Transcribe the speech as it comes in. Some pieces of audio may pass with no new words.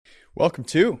Welcome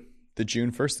to the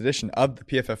June 1st edition of the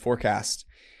PFF Forecast.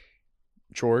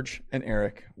 George and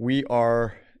Eric, we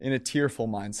are in a tearful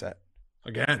mindset.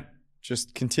 Again.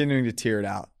 Just continuing to tear it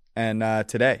out. And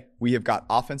today, we have got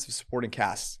offensive supporting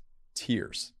cast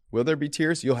tears. Will there be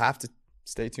tears? You'll have to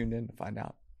stay tuned in to find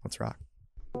out. Let's rock.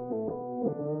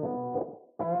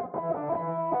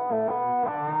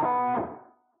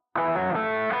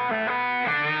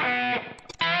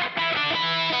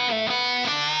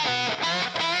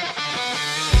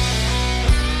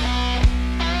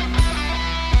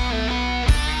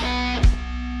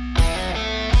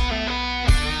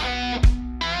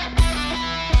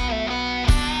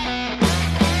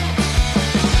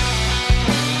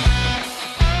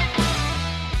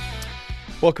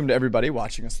 Welcome to everybody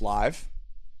watching us live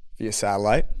via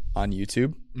satellite on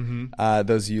YouTube.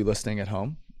 Those of you listening at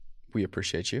home, we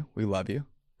appreciate you. We love you.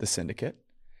 The Syndicate.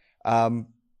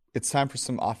 It's time for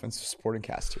some offensive supporting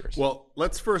cast here. Well,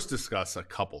 let's first discuss a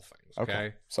couple things,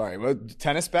 okay? Sorry.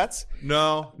 Tennis bets?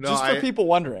 No. Just for people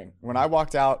wondering, when I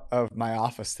walked out of my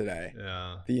office today,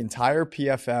 the entire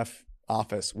PFF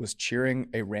office was cheering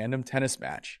a random tennis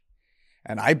match.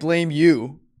 And I blame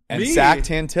you and Zach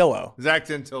Tantillo. Zach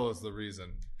Tantillo is the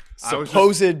reason.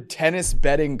 Supposed tennis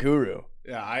betting guru.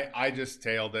 Yeah, I just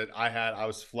tailed it. I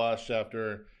was flush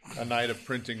after a night of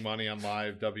printing money on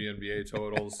live WNBA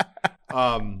totals.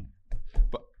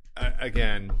 But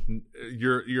again,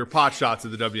 your pot shots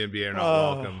of the WNBA are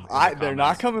not welcome. They're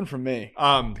not coming from me.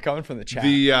 They're coming from the chat.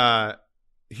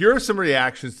 Here are some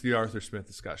reactions to the Arthur Smith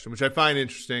discussion, which I find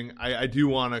interesting. I do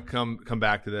want to come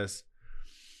back to this.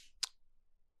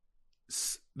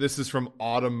 This is from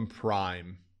Autumn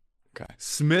Prime. Okay.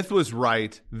 Smith was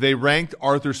right. They ranked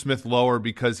Arthur Smith lower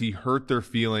because he hurt their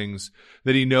feelings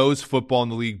that he knows football in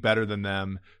the league better than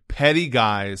them. Petty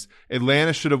guys.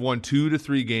 Atlanta should have won 2 to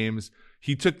 3 games.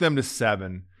 He took them to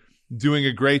 7. Doing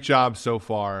a great job so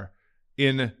far.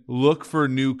 In look for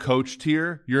new coach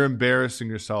tier, you're embarrassing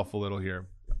yourself a little here.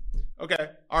 Okay.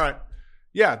 All right.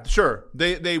 Yeah, sure.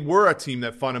 They were a team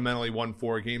that fundamentally won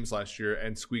 4 games last year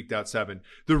and squeaked out 7.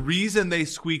 The reason they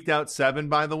squeaked out 7,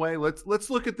 by the way, let's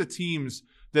look at the teams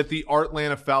that the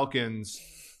Atlanta Falcons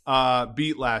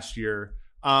beat last year.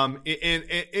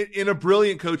 In a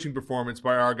brilliant coaching performance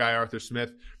by our guy Arthur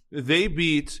Smith, they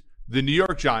beat the New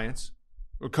York Giants,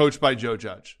 coached by Joe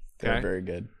Judge. Okay? They're very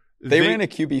good. They ran a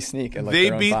QB sneak and they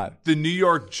their own beat 5. the New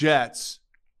York Jets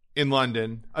in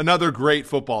London, another great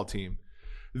football team.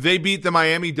 They beat the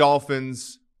Miami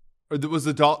Dolphins. Or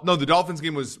the Dolphins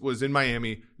game was in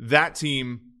Miami. That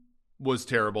team was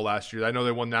terrible last year. I know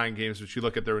they won 9 games, but you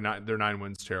look at their 9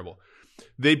 wins, terrible.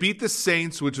 They beat the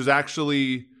Saints, which was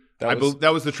actually that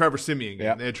was the Trevor Siemian game.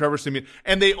 Yeah. They had Trevor Siemian,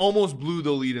 and they almost blew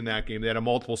the lead in that game. They had a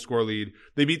multiple score lead.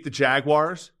 They beat the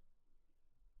Jaguars.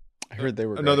 I heard they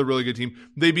were another really good team.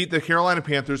 They beat the Carolina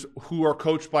Panthers, who are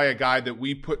coached by a guy that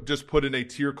we put in a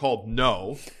tier called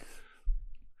No.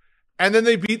 And then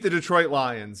they beat the Detroit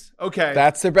Lions. Okay.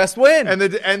 That's their best win. And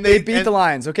they beat the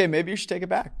Lions. Okay, maybe you should take it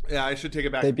back. Yeah, I should take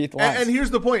it back. They beat the Lions. And here's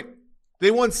the point.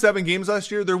 They won 7 games last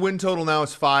year. Their win total now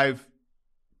is 5.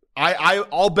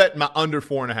 I'll bet under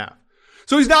 4.5.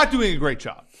 So he's not doing a great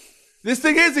job. This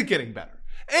thing isn't getting better.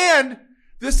 And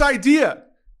this idea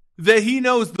that he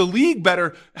knows the league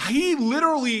better, he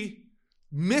literally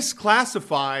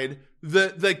misclassified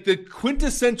the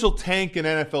quintessential tank in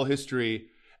NFL history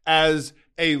as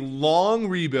a long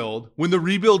rebuild when the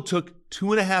rebuild took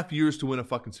 2.5 years to win a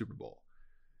fucking Super Bowl.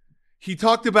 He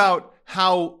talked about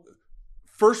how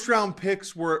first round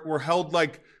picks were held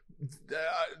like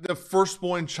the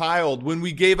firstborn child when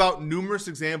we gave out numerous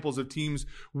examples of teams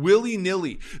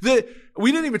willy-nilly.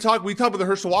 We talked about the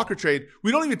Herschel Walker trade.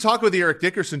 We don't even talk about the Eric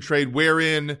Dickerson trade,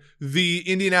 wherein the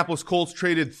Indianapolis Colts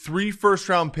traded 3 first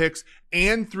round picks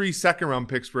and 3 second round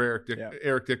picks for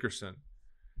Eric Dickerson.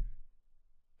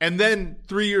 And then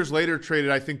 3 years later traded,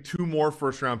 I think, 2 more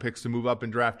first-round picks to move up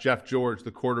and draft Jeff George,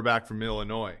 the quarterback from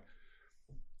Illinois.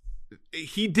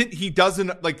 He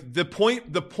doesn't like the point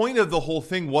of the whole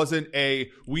thing wasn't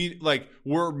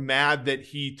we're mad that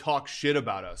he talks shit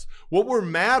about us. What we're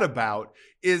mad about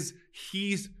is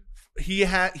he's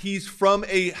from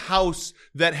a house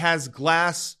that has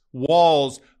glass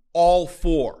walls. All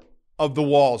 4 of the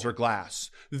walls are glass.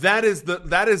 That is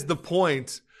the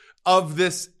point of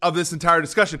this entire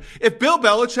discussion. If Bill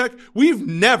Belichick, we've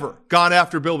never gone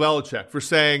after Bill Belichick for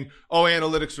saying, oh,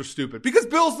 analytics are stupid, because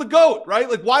Bill's the GOAT, right?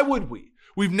 Like, why would we?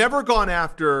 We've never gone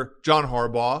after John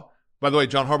Harbaugh By the way,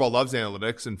 John Harbaugh loves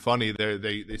analytics, and funny,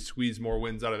 they squeeze more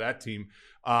wins out of that team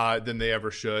than they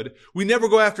ever should. We never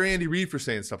go after Andy Reid for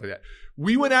saying stuff like that.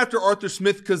 We went after Arthur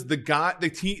Smith because the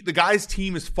guy's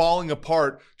team is falling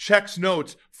apart. Checks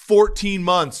notes 14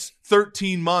 months,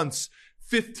 13 months,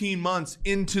 15 months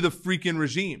into the freaking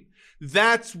regime.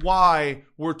 That's why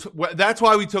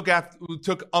we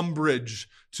took umbrage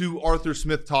to Arthur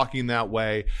Smith talking that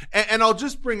way. And I'll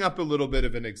just bring up a little bit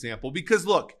of an example because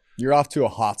look, you're off to a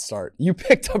hot start. You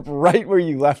picked up right where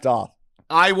you left off.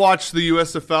 I watched the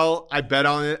USFL. I bet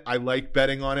on it. I like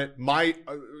betting on it.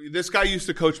 This guy used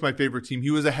to coach my favorite team.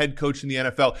 He was a head coach in the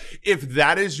NFL. If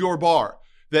that is your bar,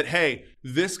 that, hey,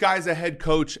 this guy's a head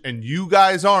coach and you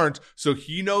guys aren't, so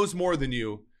he knows more than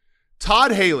you.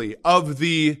 Todd Haley of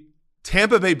the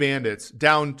Tampa Bay Bandits,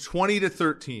 down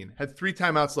 20-13, had 3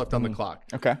 timeouts left on the clock.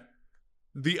 Okay.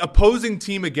 The opposing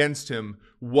team against him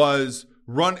was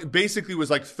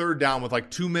like third down with like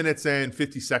 2 minutes and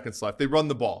 50 seconds left. They run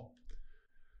the ball.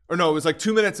 Or no, it was like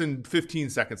 2 minutes and 15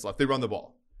 seconds left. They run the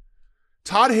ball.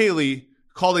 Todd Haley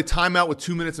called a timeout with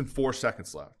 2 minutes and 4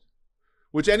 seconds left,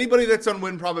 which anybody that's on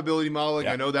win probability modeling,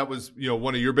 I know that was,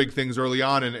 one of your big things early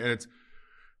on. And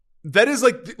that is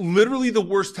like literally the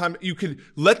worst time. You could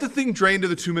let the thing drain to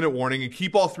the 2 minute warning and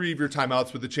keep all 3 of your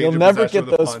timeouts with the change. You'll never get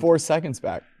those 4 seconds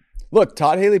back. Look,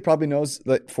 Todd Haley probably knows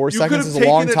that 4 seconds is a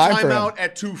long time for him. You could have taken a timeout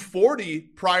at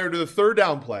 2:40 prior to the third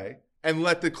down play and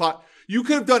let the clock. You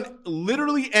could have done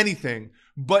literally anything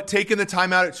but taken the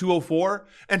timeout at 2:04,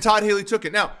 and Todd Haley took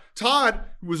it. Now, Todd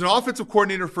was an offensive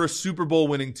coordinator for a Super Bowl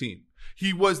winning team.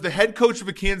 He was the head coach of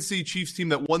a Kansas City Chiefs team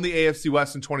that won the AFC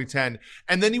West in 2010.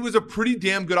 And then he was a pretty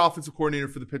damn good offensive coordinator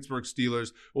for the Pittsburgh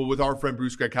Steelers with our friend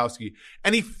Bruce Gradkowski.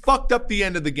 And he fucked up the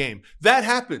end of the game. That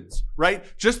happens, right?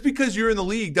 Just because you're in the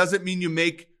league doesn't mean you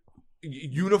make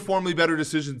uniformly better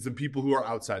decisions than people who are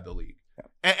outside the league.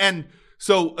 Yeah. And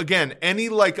so, again, any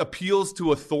appeals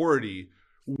to authority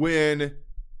when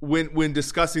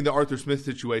discussing the Arthur Smith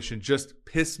situation just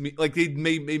piss me.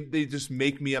 They just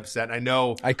make me upset. I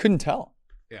know. I couldn't tell.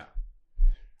 Yeah.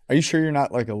 Are you sure you're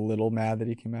not a little mad that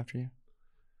he came after you?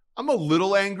 I'm a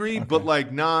little angry, okay.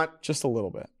 But not just a little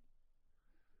bit.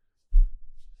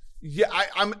 Yeah,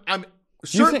 I'm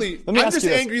certainly. I'm just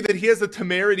angry that he has the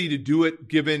temerity to do it,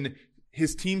 given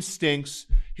his team stinks.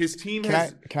 His team took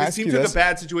a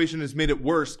bad situation and has made it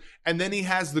worse, and then he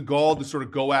has the gall to sort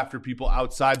of go after people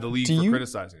outside the league for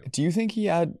criticizing him. Do you think he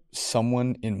had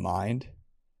someone in mind?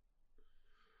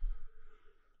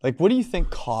 What do you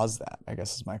think caused that? I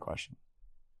guess is my question.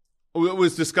 It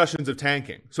was discussions of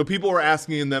tanking. So people were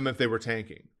asking them if they were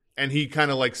tanking, and he kind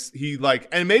of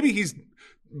and maybe he's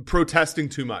protesting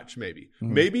too much. Maybe,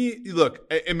 and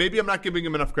maybe I'm not giving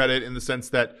him enough credit in the sense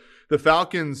that the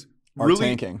Falcons.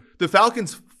 Tanking. The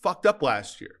Falcons fucked up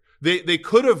last year. They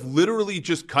could have literally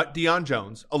just cut Deion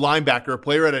Jones, a linebacker, a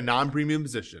player at a non-premium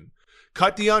position,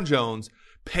 cut Deion Jones,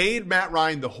 paid Matt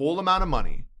Ryan the whole amount of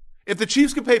money. If the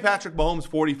Chiefs could pay Patrick Mahomes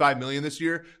 $45 million this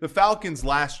year, the Falcons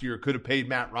last year could have paid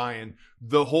Matt Ryan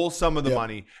the whole sum of the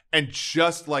money and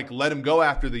just let him go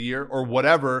after the year or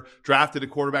whatever, drafted a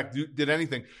quarterback, did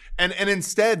anything. And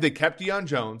instead, they kept Deion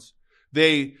Jones.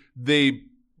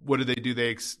 What did they do?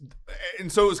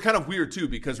 And so it was kind of weird too,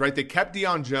 because they kept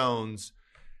Deion Jones,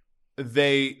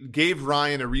 they gave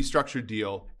Ryan a restructured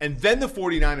deal, and then the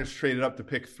 49ers traded up to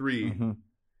pick 3,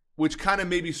 which kind of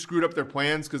maybe screwed up their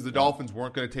plans because the Dolphins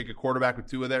weren't going to take a quarterback with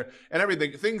Tua there and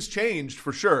everything. Things changed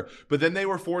for sure, but then they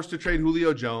were forced to trade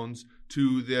Julio Jones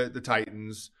to the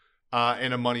Titans.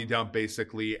 In a money dump,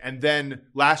 basically. And then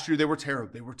last year, they were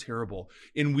terrible.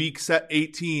 In week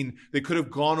 18, they could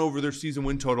have gone over their season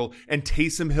win total, and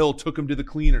Taysom Hill took them to the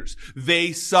cleaners.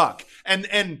 They suck. And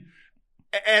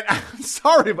I'm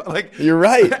sorry, but you're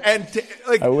right. And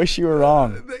I wish you were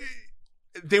wrong.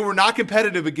 They were not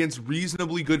competitive against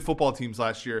reasonably good football teams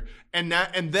last year. And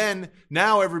then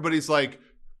now everybody's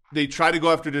they try to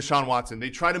go after Deshaun Watson. They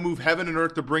try to move heaven and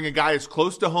earth to bring a guy as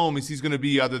close to home as he's going to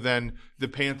be, other than the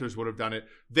Panthers would have done it.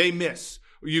 They miss.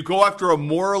 You go after a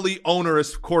morally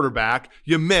onerous quarterback.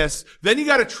 You miss. Then you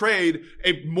got to trade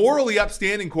a morally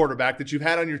upstanding quarterback that you've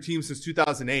had on your team since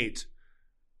 2008.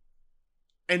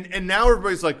 And now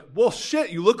everybody's well, shit,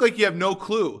 you look like you have no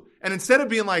clue. And instead of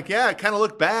being yeah, it kind of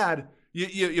looked bad,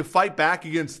 you fight back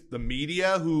against the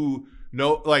media who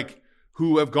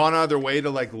who have gone out of their way to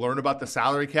learn about the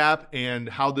salary cap and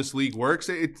how this league works.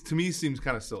 It to me seems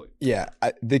kind of silly. Yeah.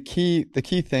 The key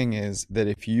thing is that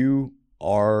if you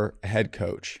are a head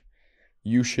coach,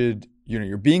 you should,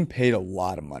 you're being paid a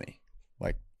lot of money.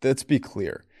 Let's be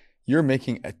clear. You're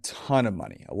making a ton of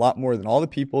money, a lot more than all the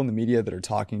people in the media that are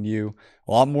talking to you,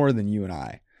 a lot more than you and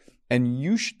I. And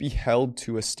you should be held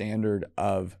to a standard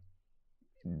of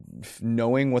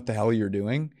knowing what the hell you're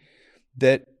doing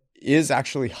that is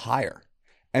actually higher.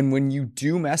 And when you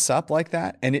do mess up like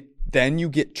that and then you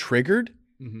get triggered,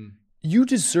 you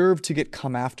deserve to get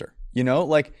come after. You know,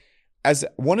 like as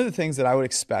one of the things that I would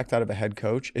expect out of a head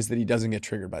coach is that he doesn't get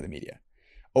triggered by the media.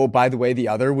 Oh, by the way, the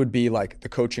other would be like the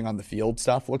coaching on the field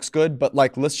stuff looks good, but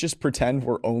like let's just pretend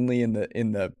we're only in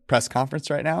the press conference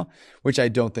right now, which I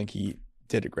don't think he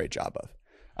did a great job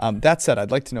of. That said,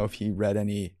 I'd like to know if he read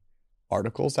any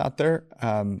articles out there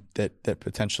that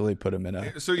potentially put him in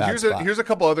a so bad spot. Here's a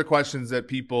couple other questions that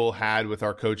people had with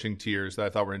our coaching tiers that I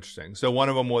thought were interesting. So one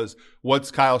of them was,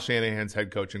 what's Kyle Shanahan's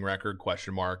head coaching record? ?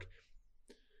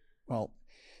 Well,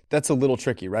 that's a little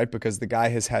tricky, right? Because the guy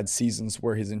has had seasons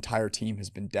where his entire team has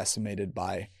been decimated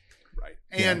by. Right.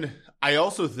 And I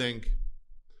also think,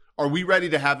 are we ready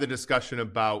to have the discussion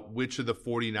about which of the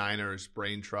 49ers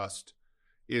brain trust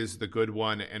is the good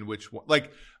one and which one?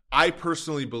 Like, I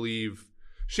personally believe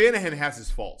Shanahan has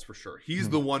his faults for sure. He's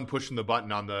the one pushing the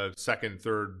button on the second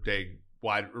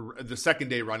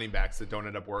day running backs that don't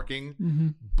end up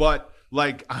working. But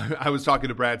like I was talking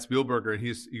to Brad Spielberger and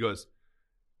he goes,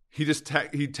 he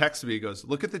texted me, he goes,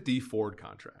 look at the D Ford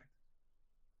contract.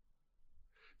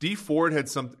 D Ford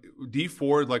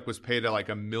like was paid at like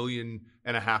 $1.5 million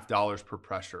per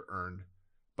pressure earned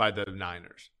by the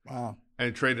Niners. Wow.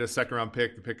 And traded a second round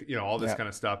pick to pick, all this kind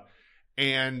of stuff.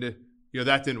 And,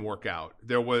 that didn't work out.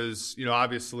 There was,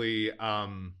 obviously,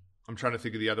 I'm trying to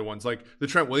think of the other ones. Like the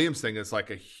Trent Williams thing is like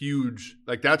a huge,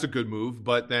 like that's a good move,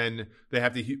 but then they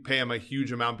have to pay him a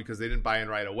huge amount because they didn't buy in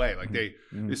right away. Like they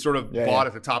sort of bought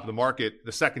at the top of the market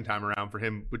the second time around for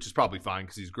him, which is probably fine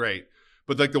because he's great.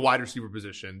 But like the wide receiver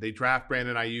position, they draft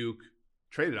Brandon Ayuk,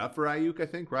 traded up for Ayuk, I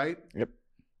think, right? Yep.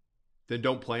 Then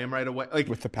don't play him right away. Like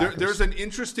with the Packers. There's an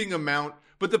interesting amount,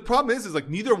 but the problem is like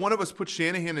neither one of us put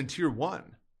Shanahan in tier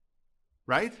 1,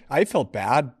 right? I felt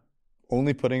bad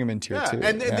only putting him in tier 2.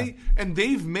 And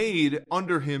they've made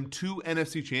under him 2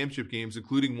 NFC Championship games,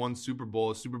 including one Super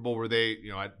Bowl, a Super Bowl where they,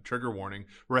 at trigger warning,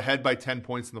 were ahead by 10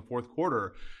 points in the fourth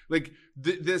quarter. Like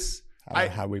this. I don't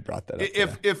know how we brought that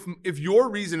up. If your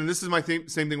reason, and this is my same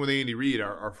thing with Andy Reid,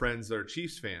 our friends that are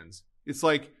Chiefs fans, it's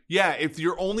like, if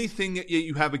your only thing that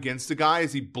you have against a guy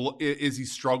is he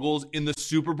struggles in the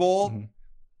Super Bowl,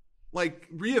 like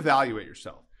reevaluate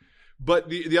yourself. But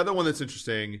the other one that's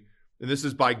interesting, and this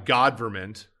is by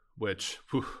Godverment, which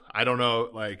I don't know,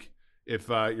 like if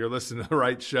you're listening to the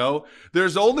right show.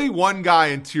 There's only one guy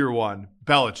in tier 1,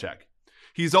 Belichick.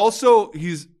 He's also the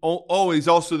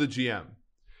GM.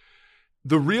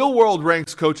 The real world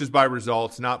ranks coaches by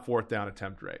results, not fourth down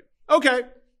attempt rate. Okay.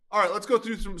 All right, let's go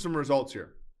through some results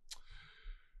here.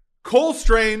 Cole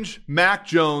Strange, Mac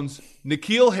Jones,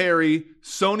 N'Keal Harry,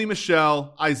 Sony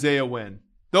Michel, Isaiah Wynn.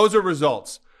 Those are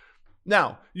results.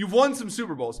 Now, you've won some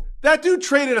Super Bowls. That dude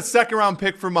traded a second-round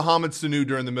pick for Mohamed Sanu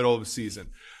during the middle of the season.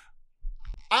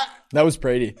 That was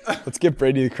Brady. Let's give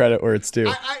Brady the credit where it's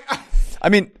due. I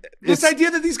mean, this idea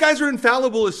that these guys are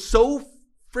infallible is so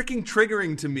freaking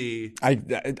triggering to me.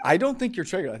 I don't think you're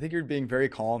triggered. I think you're being very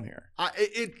calm here.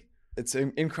 It's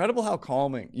incredible how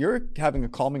calming. You're having a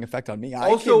calming effect on me.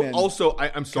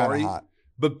 I'm sorry,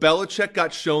 but Belichick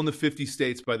got shown the 50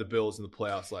 states by the Bills in the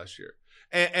playoffs last year.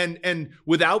 And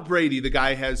without Brady, the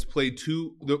guy has played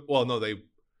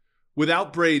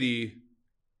without Brady,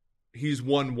 he's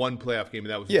won one playoff game,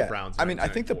 and that was with the Browns. I mean, I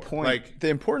think the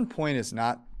important point is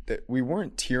not that we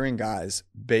weren't tiering guys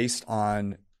based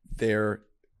on their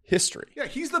history. Yeah,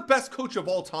 he's the best coach of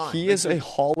all time. He is a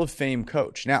Hall of Fame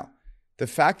coach. Now, the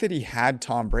fact that he had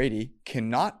Tom Brady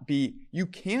you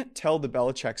can't tell the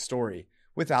Belichick story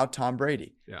without Tom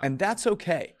Brady. Yeah. And that's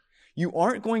okay. You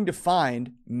aren't going to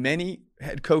find many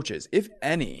head coaches, if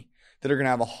any, that are going to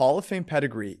have a Hall of Fame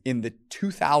pedigree in the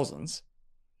 2000s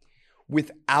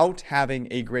without having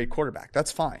a great quarterback.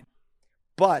 That's fine.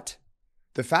 But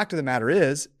the fact of the matter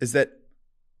is that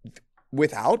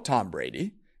without Tom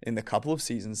Brady, in the couple of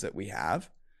seasons that we have,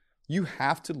 you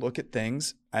have to look at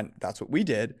things, and that's what we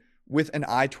did, with an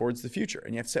eye towards the future.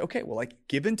 And you have to say, okay, well, like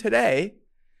given today,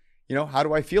 how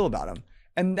do I feel about him?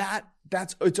 And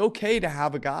it's okay to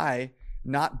have a guy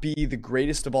not be the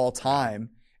greatest of all time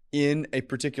in a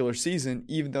particular season,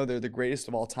 even though they're the greatest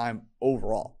of all time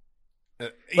overall.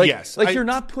 Yes. You're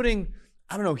not putting,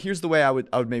 I don't know, here's the way I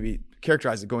would maybe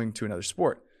characterize it going to another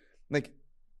sport. Like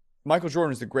Michael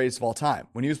Jordan is the greatest of all time.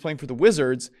 When he was playing for the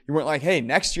Wizards, you weren't like, hey,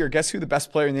 next year, guess who the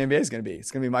best player in the NBA is going to be?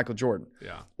 It's going to be Michael Jordan.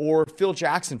 Yeah. Or Phil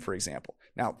Jackson, for example.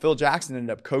 Now, Phil Jackson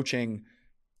ended up coaching,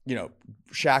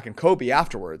 Shaq and Kobe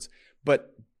afterwards.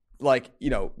 But I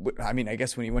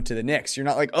guess when he went to the Knicks, you're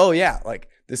not like, oh yeah, like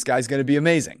this guy's going to be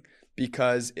amazing.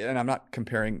 because, and I'm not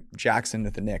comparing Jackson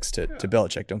with the Knicks to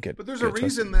Belichick. Don't get. But there's get a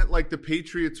reason that like the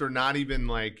Patriots are not even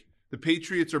like the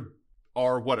Patriots are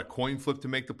what, a coin flip to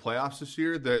make the playoffs this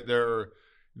year.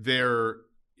 They're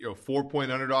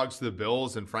 4-point underdogs to the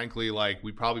Bills, and frankly, like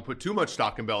we probably put too much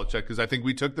stock in Belichick because I think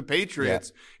we took the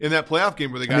Patriots in that playoff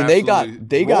game where they got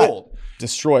they got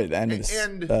destroyed at the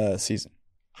end of the season.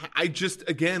 I just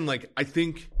again I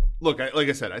think like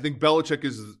I said, I think Belichick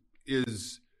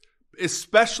is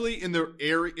especially in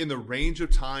the range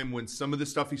of time when some of the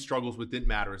stuff he struggles with didn't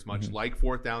matter as much, like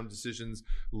fourth down decisions,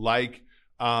 like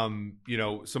some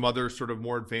other sort of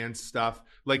more advanced stuff.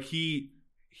 Like he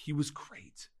was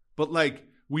great, but like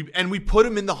we put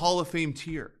him in the Hall of Fame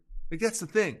tier. Like that's the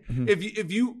thing.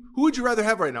 If you who would you rather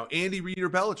have right now, Andy Reid or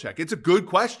Belichick? It's a good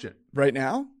question. Right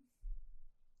now?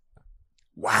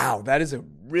 Wow, that is a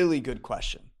really good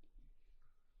question.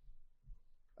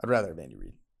 I'd rather have Andy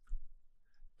Reid.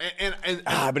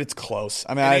 But it's close.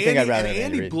 I mean, I think I'd rather have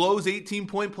Andy Reid. Blows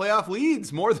 18-point playoff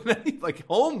leads more than any, like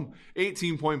home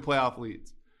 18-point playoff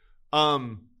leads.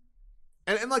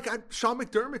 And like Sean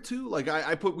McDermott too. Like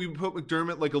we put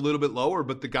McDermott like a little bit lower,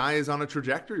 but the guy is on a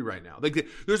trajectory right now. Like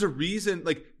there's a reason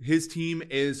like his team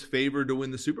is favored to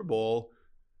win the Super Bowl.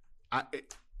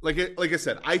 Like I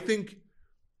said, I think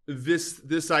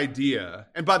this idea.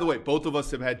 And by the way, both of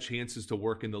us have had chances to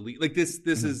work in the league. Like this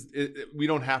is we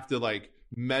don't have to like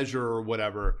measure or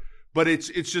whatever. But it's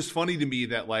just funny to me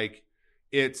that like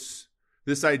it's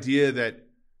this idea that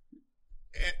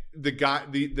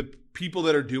the people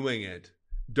that are doing it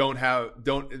don't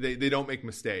make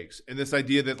mistakes, and this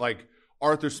idea that like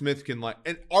Arthur Smith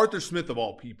and Arthur Smith of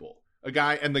all people, a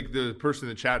guy, and like the person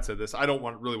in the chat said this, I don't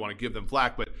really want to give them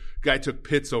flack, but guy took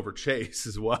Pitts over Chase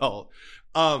as well.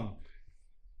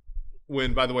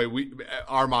 When, by the way,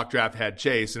 our mock draft had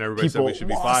Chase, and everybody said we should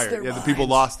be fired. Yeah, the people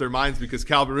lost their minds because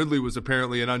Calvin Ridley was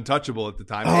apparently an untouchable at the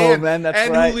time. That's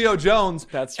right. Julio Jones.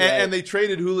 That's right. And they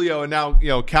traded Julio, and now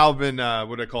Calvin,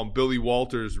 what do I call him? Billy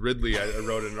Walters Ridley. I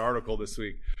wrote in an article this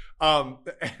week, and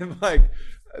like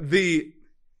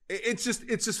it's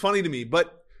just funny to me.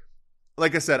 But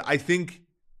like I said, I think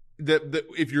that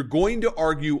if you're going to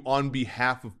argue on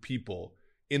behalf of people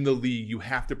in the league, you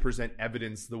have to present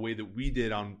evidence the way that we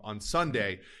did on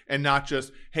Sunday, and not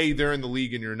just, hey, they're in the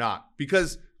league and you're not.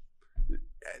 Because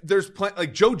there's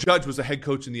like Joe Judge was a head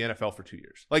coach in the NFL for 2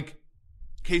 years. Like,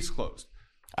 case closed.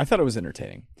 I thought it was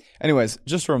entertaining. Anyways,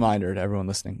 just a reminder to everyone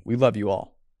listening, we love you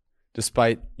all.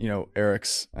 Despite,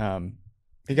 Eric's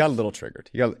he got a little triggered.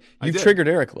 You triggered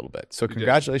Eric a little bit. So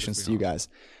congratulations to you guys.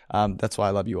 That's why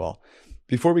I love you all.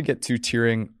 Before we get to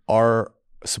tiering our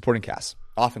supporting cast,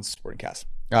 offensive supporting cast,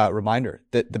 reminder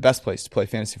that the best place to play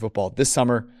fantasy football this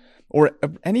summer or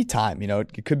any time,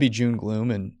 it could be June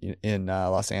gloom in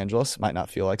Los Angeles. Might not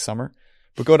feel like summer,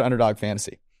 but go to Underdog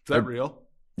Fantasy. Is that real?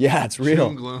 Yeah, it's real.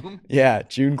 June gloom? Yeah,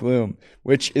 June gloom,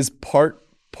 which is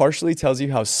partially tells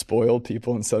you how spoiled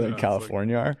people in Southern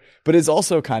California are, but it's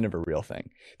also kind of a real thing.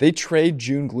 They trade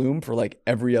June gloom for like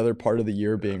every other part of the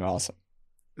year being awesome.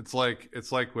 It's like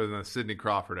when Sidney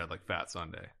Crawford had like Fat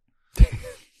Sunday.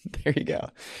 There you go.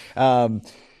 I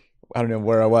don't know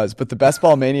where I was, but the Best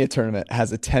Ball Mania tournament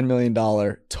has a $10 million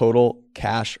total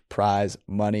cash prize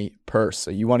money purse.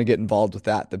 So you want to get involved with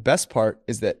that. The best part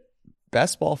is that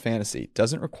Best Ball Fantasy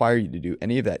doesn't require you to do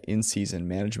any of that in-season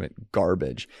management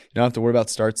garbage. You don't have to worry about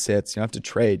start sits. You don't have to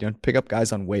trade. You don't have to pick up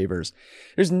guys on waivers.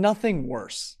 There's nothing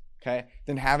worse, okay,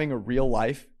 than having a real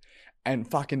life and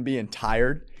fucking being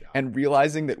tired and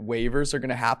realizing that waivers are going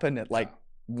to happen at like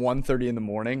 1:30 in the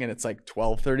morning and it's like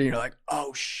 12:30 and you're like,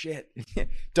 oh shit.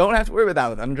 Don't have to worry about that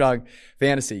with Underdog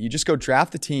Fantasy. You just go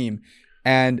draft the team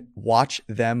and watch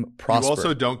them prosper. You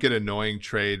also don't get annoying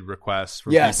trade requests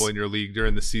from people in your league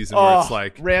during the season where it's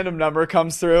like random number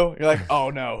comes through. You're like, oh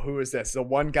no, who is this? The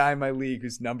one guy in my league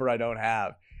whose number I don't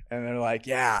have. And they're like,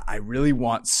 yeah, I really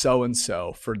want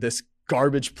so-and-so for this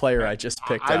garbage player I just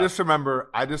picked up. I just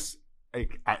remember,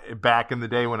 back in the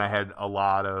day when I had a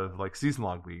lot of like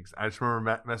season-long leagues, I just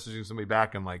remember messaging somebody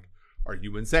back and like, are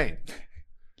you insane?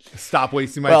 Stop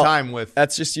wasting my time with.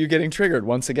 That's just you getting triggered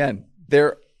once again.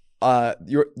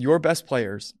 Your best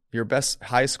players, your best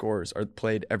high scorers are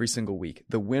played every single week.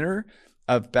 The winner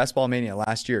of Best Ball Mania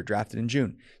last year drafted in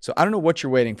June. So I don't know what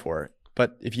you're waiting for,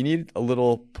 but if you need a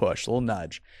little push, a little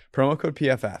nudge, promo code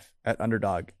PFF at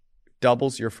Underdog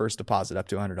doubles your first deposit up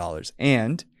to $100.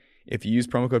 And if you use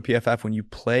promo code PFF when you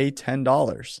play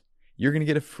 $10, you're going to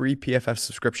get a free PFF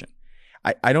subscription.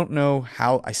 I don't know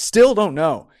how. I still don't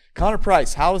know. Connor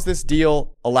Price, how is this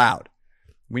deal allowed?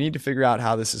 We need to figure out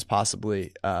how this is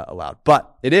possibly allowed.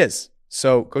 But it is.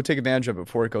 So go take advantage of it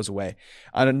before it goes away.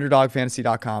 On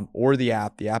UnderdogFantasy.com or the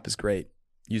app. The app is great.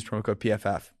 Use promo code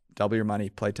PFF. Double your money.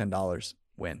 Play $10.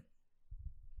 Win.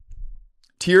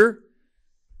 Tier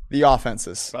the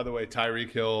offenses. By the way,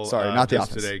 Tyreek Hill not the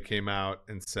offense. today came out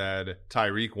and said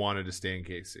Tyreek wanted to stay in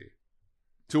KC.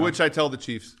 To which I tell the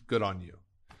Chiefs, good on you.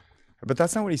 But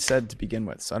that's not what he said to begin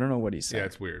with, so I don't know what he said. Yeah,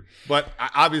 it's weird. But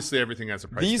obviously everything has a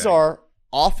price These tag. are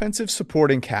offensive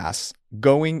supporting casts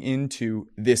going into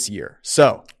this year.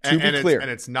 So, to be clear. And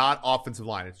it's not offensive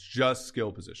line. It's just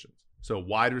skill positions. So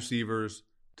wide receivers,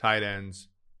 tight ends,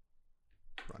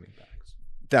 running backs.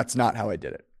 That's not how I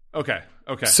did it. Okay.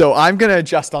 So I'm going to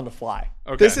adjust on the fly.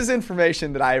 Okay. This is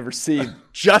information that I have received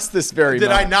just this very Did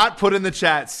moment. I not put in the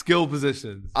chat skill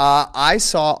positions? I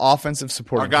saw offensive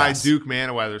supporting Our guy casts. Duke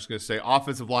Manoweather is going to say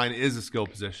offensive line is a skill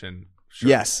position. Sure.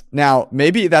 Yes. Now,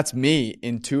 maybe that's me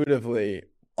intuitively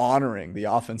honoring the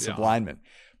offensive lineman.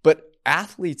 But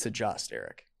athletes adjust,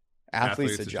 Eric.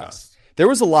 Athletes adjust. There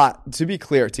was a lot, to be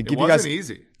clear, to give you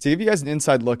guys an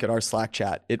inside look at our Slack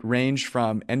chat. It ranged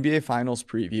from NBA Finals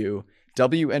preview,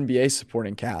 WNBA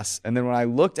supporting casts, and then when I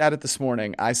looked at it this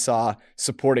morning, I saw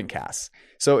supporting casts.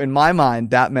 So in my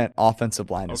mind, that meant offensive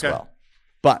line as well.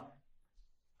 But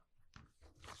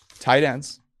tight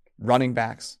ends, running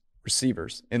backs,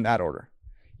 receivers, in that order.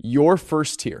 Your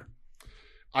first tier.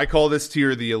 I call this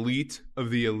tier the elite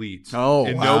of the elite.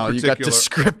 Oh, wow. You got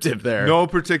descriptive there. No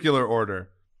particular order.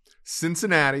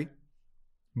 Cincinnati,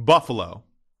 Buffalo,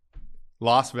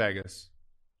 Las Vegas,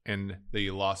 and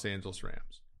the Los Angeles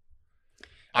Rams.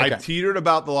 Okay. I teetered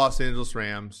about the Los Angeles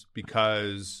Rams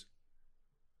because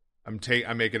I'm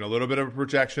making a little bit of a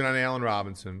projection on Allen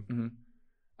Robinson. Mm-hmm.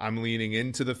 I'm leaning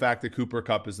into the fact that Cooper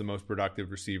Kupp is the most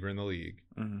productive receiver in the league.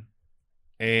 Mm-hmm.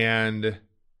 And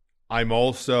I'm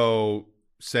also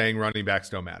saying running backs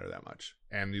don't matter that much.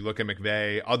 And you look at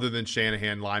McVay, other than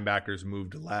Shanahan, linebackers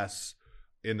moved less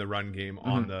in the run game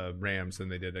on the Rams than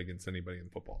they did against anybody in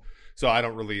football. So I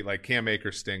don't really like Cam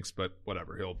Akers stinks, but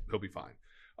whatever, he'll be fine.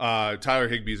 Tyler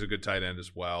Higbee's a good tight end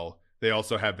as well. They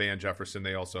also have Van Jefferson.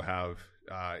 They also have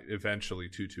eventually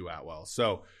Tutu Atwell.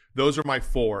 So those are my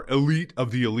four elite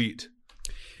of the elite.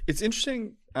 It's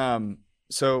interesting.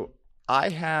 So I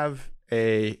have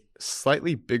a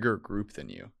slightly bigger group than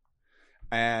you.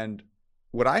 And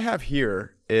what I have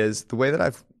here is the way that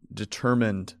I've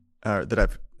determined that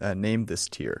I've named this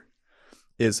tier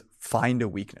is find a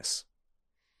weakness.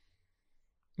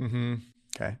 Mm-hmm.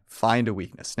 Okay. Find a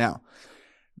weakness. Now,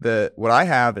 what I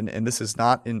have, and this is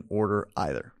not in order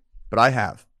either, but I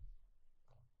have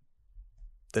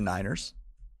the Niners,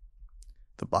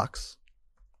 the Bucks,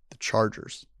 the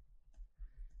Chargers,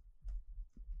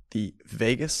 the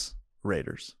Vegas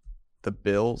Raiders, the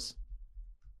Bills,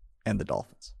 and the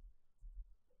Dolphins.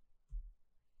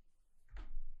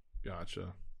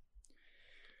 Gotcha.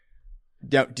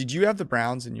 Now, did you have the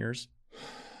Browns in yours?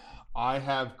 I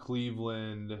have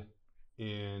Cleveland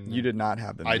in. You did not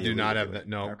have them. I do not have that.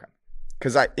 No. Okay.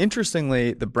 Because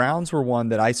interestingly, the Browns were one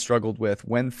that I struggled with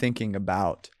when thinking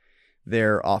about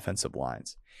their offensive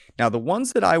lines. Now, the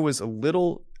ones that I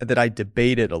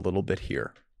debated a little bit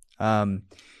here.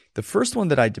 The first one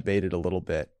that I debated a little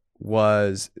bit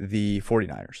was the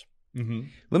 49ers. Mm-hmm.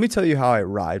 Let me tell you how I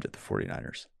arrived at the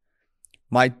 49ers.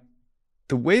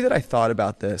 The way that I thought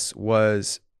about this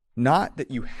was not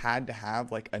that you had to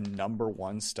have like a number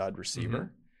one stud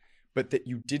receiver, but that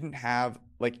you didn't have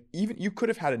even you could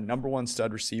have had a number one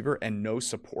stud receiver and no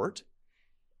support,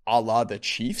 a la the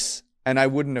Chiefs, and I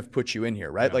wouldn't have put you in here,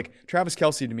 right? Yeah. Like Travis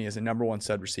Kelce to me is a number one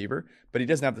stud receiver, but he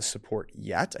doesn't have the support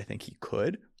yet. I think he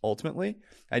could ultimately.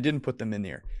 I didn't put them in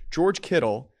there. George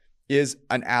Kittle is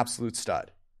an absolute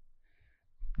stud.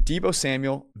 Deebo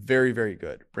Samuel, very, very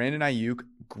good. Brandon Ayuk,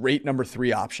 great number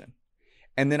 3 option.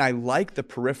 And then I like the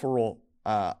peripheral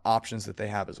options that they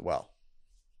have as well.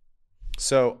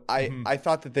 So I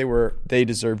thought that they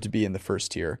deserved to be in the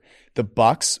first tier. The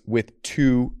Bucks with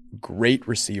 2 great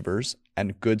receivers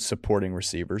and good supporting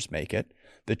receivers make it.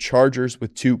 The Chargers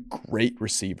with 2 great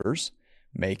receivers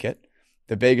make it.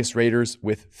 The Vegas Raiders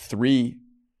with 3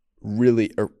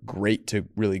 really great to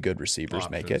really good receivers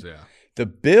make it. Yeah. The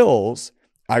Bills,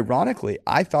 ironically,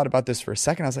 I thought about this for a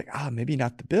second. I was like, maybe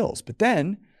not the Bills. But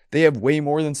then they have way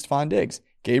more than Stephon Diggs.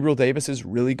 Gabriel Davis is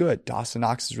really good. Dawson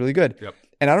Knox is really good. Yep.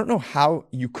 And I don't know how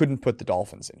you couldn't put the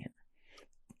Dolphins in here.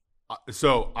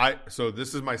 So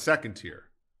this is my second tier.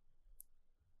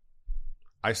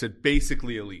 I said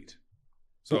basically elite.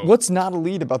 So what's not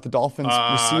elite about the Dolphins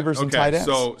receivers and tight ends?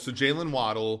 So Jalen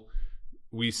Waddle,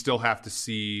 we still have to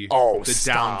see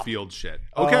stop. downfield shit.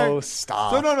 Okay. Oh,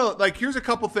 stop. So no. Like here's a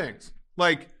couple things.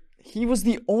 Like he was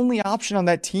the only option on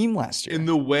that team last year. In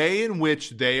the way in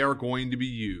which they are going to be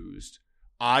used,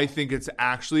 I think it's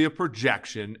actually a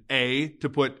projection, A, to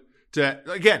put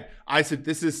again, I said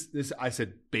I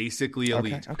said basically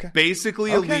elite. Okay.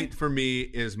 Basically elite for me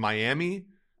is Miami,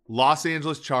 Los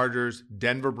Angeles Chargers,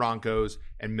 Denver Broncos,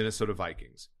 and Minnesota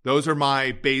Vikings. Those are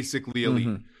my basically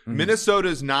elite. Minnesota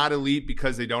is not elite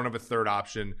because they don't have a third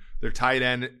option. Their tight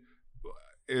end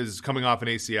is coming off an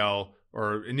ACL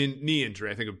or a knee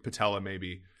injury. I think of patella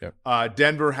maybe. Yep.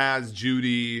 Denver has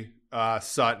Judy,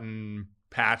 Sutton,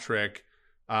 Patrick,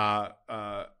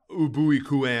 Ubui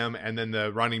Kuam, and then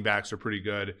the running backs are pretty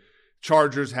good.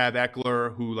 Chargers have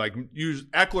Eckler, who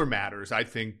Eckler matters, I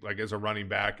think, like as a running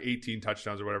back, 18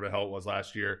 touchdowns or whatever the hell it was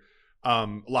last year. A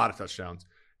lot of touchdowns.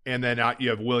 And then you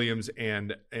have Williams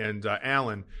and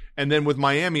Allen. And then with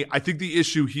Miami, I think the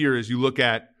issue here is you look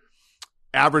at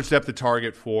average depth of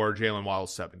target for Jalen Waddle,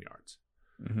 7 yards.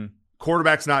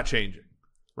 Quarterback's not changing,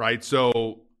 right?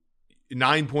 So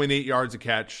 9.8 yards a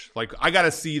catch. Like, I got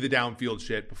to see the downfield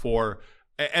shit before.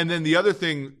 And then the other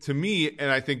thing to me,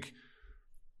 and I think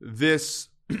this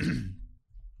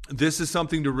is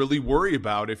something to really worry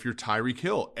about if you're Tyreek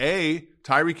Hill. A,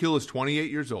 Tyreek Hill is 28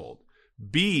 years old.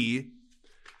 B,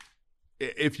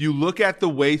 if you look at the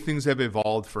way things have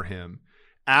evolved for him,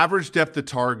 average depth of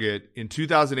target in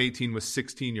 2018 was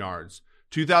 16 yards.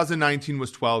 2019 was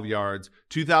 12 yards.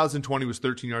 2020 was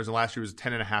 13 yards. And last year was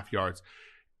 10.5 yards.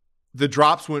 The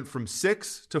drops went from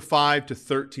 6 to 5 to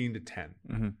 13 to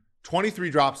 10. 23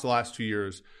 drops the last 2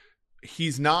 years.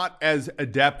 He's not as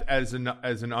adept as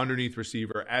an underneath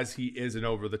receiver as he is an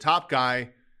over-the-top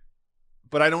guy,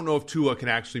 but I don't know if Tua can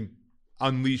actually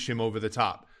unleash him over the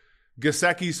top.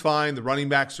 Gesicki's fine. The running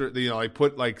backs are, I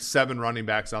put like 7 running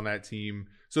backs on that team.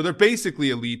 So they're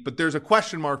basically elite, but there's a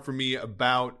question mark for me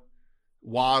about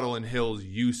Waddle and Hill's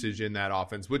usage in that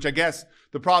offense, which I guess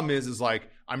the problem is like,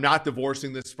 I'm not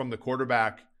divorcing this from the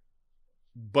quarterback,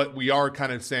 but we are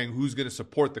kind of saying who's going to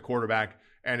support the quarterback,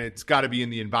 and it's got to be in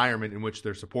the environment in which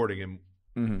they're supporting him.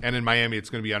 And in Miami, it's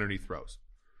going to be underneath throws.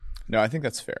 No, I think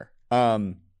that's fair.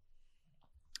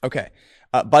 Okay.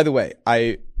 By the way,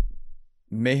 I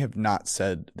may have not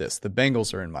said this. The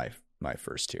Bengals are in my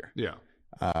first tier. Yeah.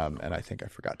 And I think I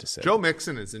forgot to say Joe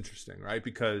Mixon is interesting, right?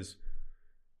 Because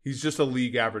he's just a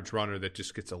league average runner that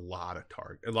just gets a lot of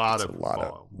target, a lot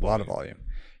of volume.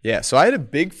 Yeah. So I had a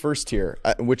big first tier,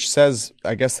 which says,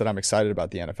 I guess, that I'm excited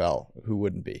about the NFL. Who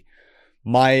wouldn't be?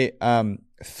 My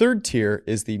third tier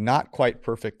is the not quite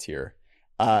perfect tier.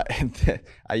 And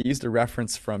I used a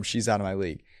reference from She's Out of My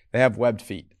League. They have webbed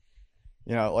feet.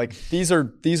 Like these are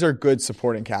good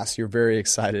supporting casts. You're very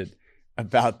excited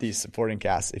about these supporting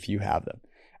casts if you have them.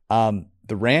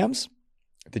 The Rams,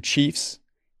 the Chiefs,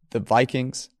 the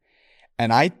Vikings,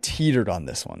 and I teetered on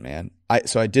this one, man.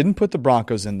 So I didn't put the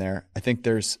Broncos in there. I think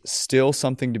there's still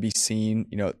something to be seen.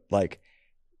 Like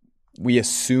we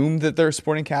assume that their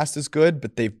supporting cast is good,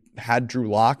 but they've had Drew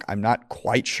Lock. I'm not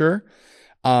quite sure.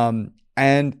 And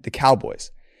the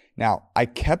Cowboys. Now, I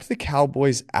kept the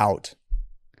Cowboys out.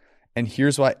 And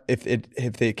here's why. If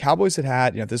the Cowboys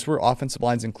had, if this were offensive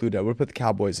lines included, I would put the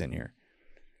Cowboys in here.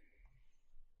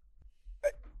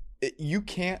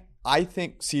 I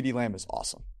think CeeDee Lamb is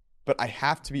awesome. But I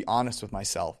have to be honest with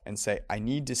myself and say, I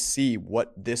need to see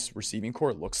what this receiving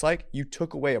core looks like. You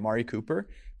took away Amari Cooper,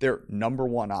 their number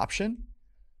one option.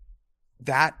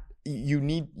 That you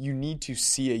need to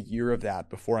see a year of that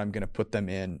before I'm going to put them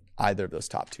in either of those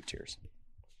top 2 tiers.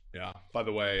 Yeah. By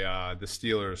the way, the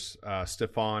Steelers,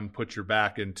 Stephon Put Your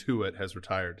Back Into It has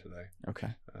retired today. Okay.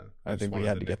 I think we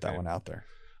had to get that one out there.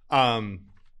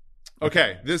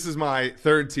 Okay. This is my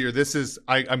third tier. This is,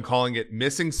 I'm calling it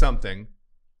missing something,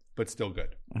 but still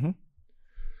good.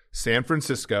 San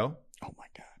Francisco. Oh my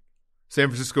God. San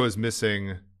Francisco is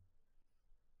missing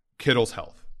Kittle's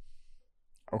health.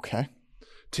 Okay.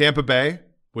 Tampa Bay,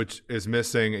 which is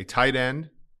missing a tight end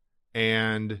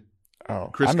and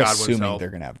Chris Godwin's assuming health. They're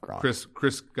going to have Gronk.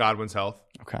 Chris Godwin's health.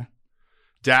 Okay.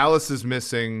 Dallas is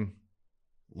missing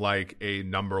like a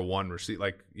number one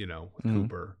receiver,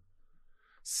 Cooper.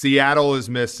 Seattle is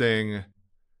missing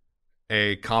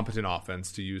a competent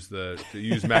offense to use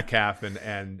Metcalf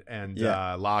and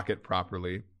Lockett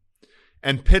properly.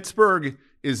 And Pittsburgh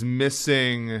is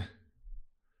missing.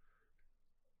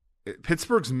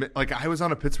 Pittsburgh's like, I was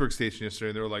on a Pittsburgh station yesterday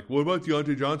and they were like, what about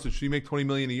Deontay Johnson? Should he make $20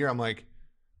 million a year? I'm like,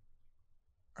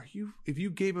 if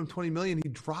you gave him $20 million,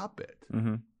 he'd drop it.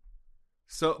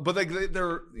 So, but like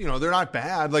they're not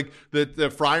bad. Like the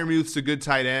Freiermuth's a good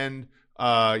tight end.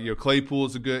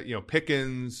 Claypool's a good,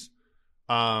 Pickens.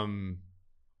 They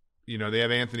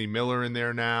have Anthony Miller in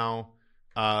there now.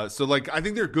 So like I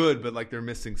think they're good, but like they're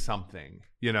missing something.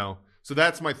 So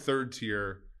that's my third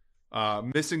tier.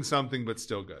 Missing something, but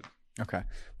still good. Okay.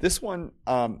 This one,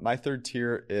 my third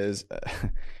tier is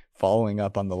following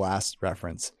up on the last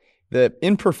reference, the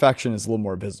imperfection is a little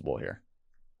more visible here.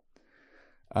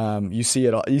 You see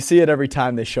it every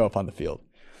time they show up on the field.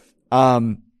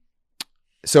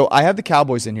 So I have the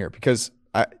Cowboys in here because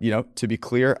to be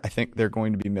clear, I think they're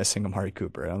going to be missing Amari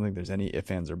Cooper. I don't think there's any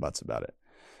ifs, ands, or buts about it.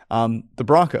 The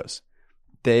Broncos,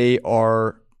 they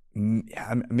are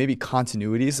maybe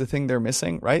continuity is the thing they're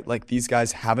missing, right? Like these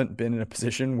guys haven't been in a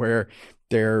position where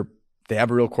they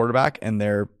have a real quarterback and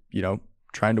they're,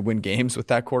 trying to win games with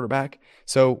that quarterback.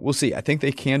 So we'll see. I think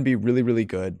they can be really, really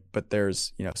good, but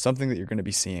there's, something that you're going to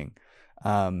be seeing,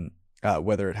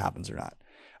 whether it happens or not.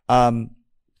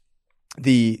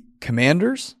 The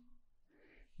Commanders,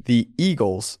 the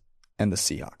Eagles, and the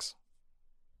Seahawks.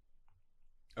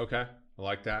 Okay. I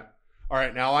like that. All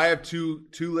right. Now I have two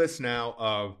lists now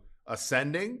of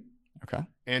ascending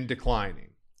and declining.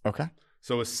 Okay.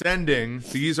 So ascending,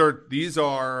 these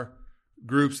are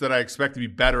groups that I expect to be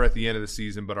better at the end of the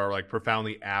season, but are like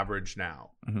profoundly average now.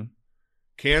 Mm-hmm.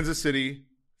 Kansas City,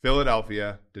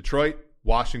 Philadelphia, Detroit,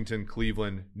 Washington,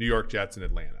 Cleveland, New York Jets, and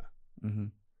Atlanta. Mm-hmm.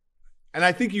 And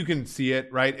I think you can see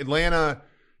it, right? Atlanta,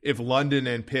 if London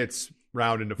and Pitts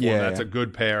round into form, that's a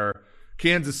good pair.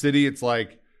 Kansas City, it's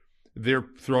like they're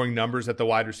throwing numbers at the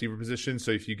wide receiver position. So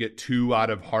if you get 2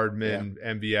 out of Hardman,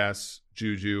 MVS,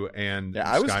 Juju, and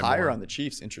I was Sky higher Moore. on the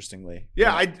Chiefs, interestingly.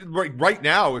 Right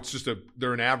now it's just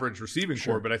they're an average receiving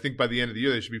core, but I think by the end of the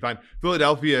year they should be fine.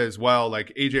 Philadelphia as well,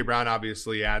 like AJ Brown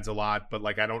obviously adds a lot, but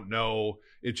like I don't know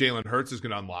if Jalen Hurts is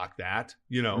going to unlock that.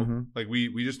 Like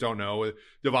we just don't know.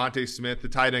 Devontae Smith, the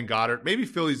tight end Goddard, maybe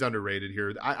Philly's underrated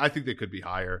here. I think they could be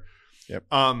higher. Yep.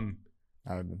 I would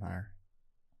have been higher.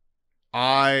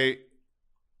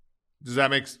 Does that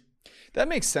make That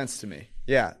makes sense to me.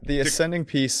 Yeah, the ascending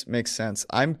piece makes sense.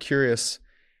 I'm curious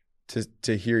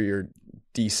to hear your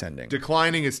descending.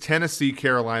 Declining is Tennessee,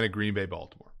 Carolina, Green Bay,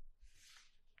 Baltimore.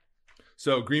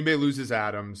 So Green Bay loses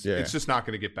Adams. Yeah. It's just not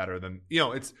going to get better than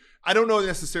it's. I don't know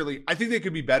necessarily. I think they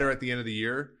could be better at the end of the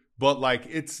year, but like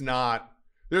it's not.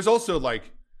 There's also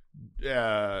like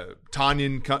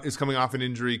Tanyan is coming off an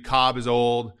injury. Cobb is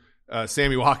old.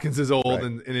 Sammy Watkins is old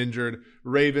and injured.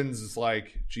 Ravens is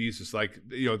like, Jesus, like,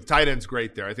 the tight end's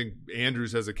great there. I think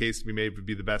Andrews has a case to be made to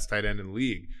be the best tight end in the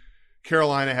league.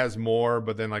 Carolina has more,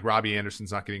 but then like Robbie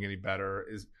Anderson's not getting any better.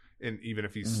 And even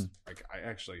if he's like, I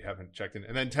actually haven't checked in.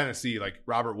 And then Tennessee, like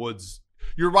Robert Woods,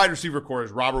 your wide receiver core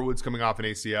is Robert Woods coming off an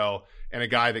ACL and a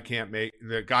guy that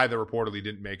reportedly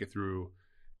didn't make it through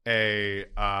a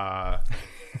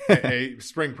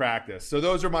spring practice. So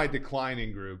those are my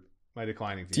declining group. My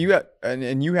declining team. Do you have,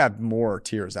 and you have more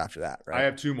tiers after that, right? I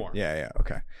have 2 more. Yeah.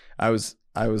 Okay. I was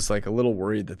like a little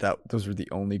worried that those were the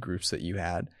only groups that you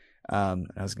had. And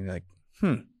I was gonna be like,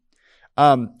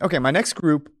 okay. My next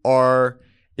group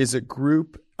is a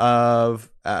group of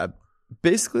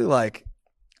basically like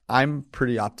I'm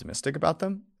pretty optimistic about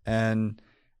them, and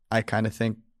I kind of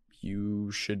think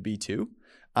you should be too.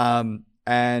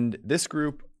 And this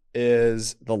group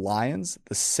is the Lions,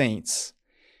 the Saints,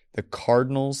 the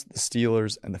Cardinals, the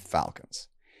Steelers, and the Falcons.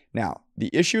 Now, the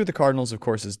issue with the Cardinals, of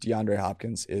course, is DeAndre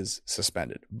Hopkins is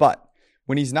suspended. But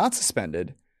when he's not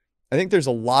suspended, I think there's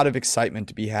a lot of excitement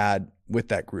to be had with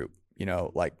that group.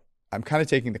 Like I'm kind of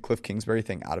taking the Cliff Kingsbury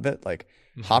thing out of it. Like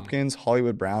Hopkins,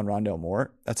 Hollywood Brown, Rondale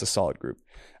Moore, that's a solid group.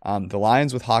 The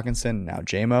Lions with Hawkinson, now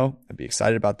J-Mo, I'd be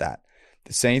excited about that.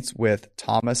 The Saints with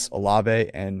Thomas,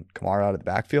 Olave, and Kamara out of the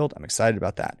backfield, I'm excited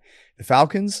about that. The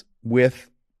Falcons with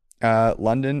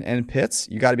London and Pitts,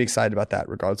 you got to be excited about that,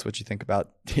 regardless of what you think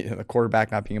about the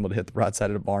quarterback not being able to hit the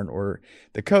broadside of the barn or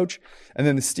the coach. And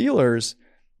then the Steelers,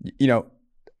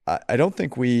 I don't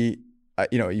think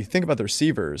you think about the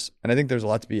receivers, and I think there's a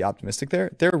lot to be optimistic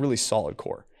there. They're a really solid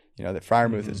core. That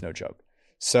Freiermuth is no joke.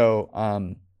 So,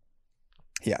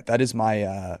 that is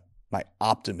my my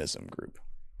optimism group.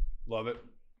 Love it.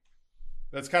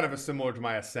 That's kind of similar to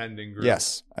my ascending group.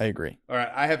 Yes, I agree. All right,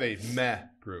 I have a meh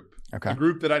group. Okay. A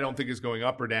group that I don't think is going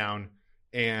up or down,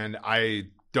 and I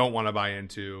don't want to buy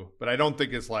into, but I don't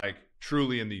think it's like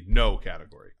truly in the no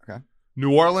category. Okay.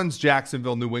 New Orleans,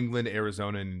 Jacksonville, New England,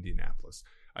 Arizona, and Indianapolis.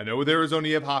 I know with Arizona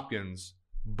you have Hopkins,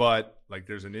 but like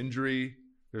there's an injury.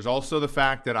 There's also the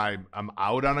fact that I'm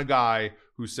out on a guy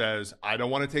who says, I don't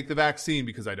want to take the vaccine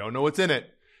because I don't know what's in it.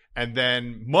 And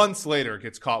then months later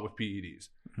gets caught with PEDs.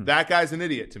 Mm-hmm. That guy's an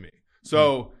idiot to me.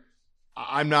 So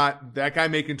I'm not that guy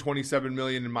making $27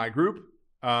 million in my group.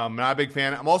 I'm not a big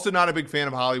fan. I'm also not a big fan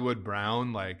of Hollywood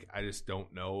Brown. Like, I just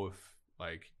don't know if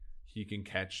like he can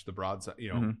catch the broadside.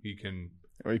 He can.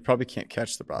 Well, he probably can't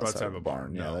catch the broadside of a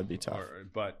barn. No. Yeah, that'd be tough.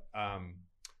 But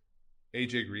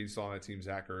AJ Green's still on that team.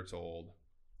 Zach Ertz old.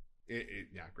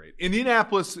 Great.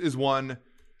 Indianapolis is one.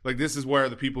 Like, this is where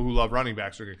the people who love running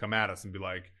backs are going to come at us and be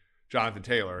like, Jonathan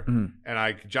Taylor.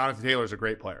 And Jonathan Taylor is a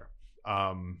great player.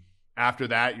 After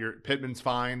that, Pittman's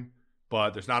fine,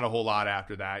 but there's not a whole lot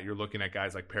after that. You're looking at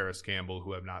guys like Paris Campbell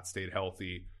who have not stayed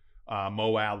healthy.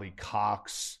 Mo Alley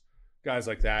Cox, guys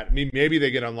like that. I mean, maybe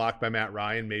they get unlocked by Matt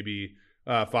Ryan. Maybe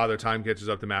Father Time catches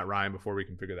up to Matt Ryan before we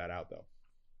can figure that out, though.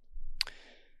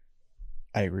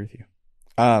 I agree with you.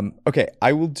 Okay,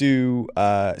 I will do.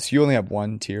 So you only have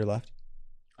one tier left?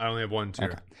 I only have one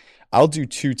tier. Okay. I'll do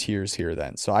 2 tiers here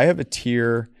then. So I have a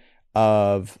tier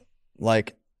of,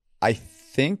 like, I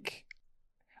think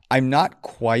I'm not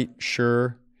quite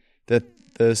sure that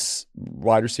this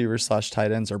wide receivers /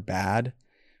 tight ends are bad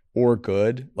or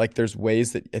good. Like, there's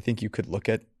ways that I think you could look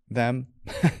at them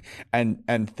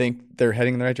and think they're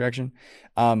heading in the right direction.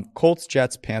 Colts,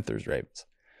 Jets, Panthers, Ravens.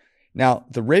 Now,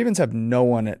 the Ravens have no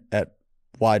one at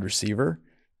wide receiver.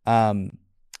 But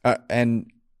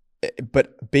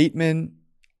Bateman,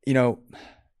 you know,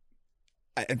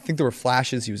 I think there were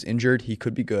flashes. He was injured. He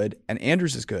could be good. And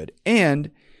Andrews is good.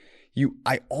 And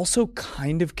I also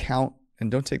kind of count,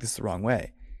 and don't take this the wrong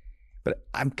way, but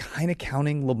I'm kind of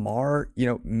counting Lamar, you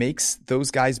know, makes those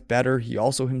guys better. He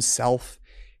also himself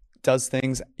does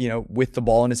things, you know, with the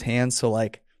ball in his hands. So,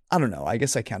 like, I don't know. I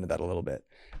guess I counted that a little bit.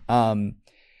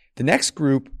 The next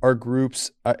group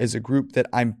is a group that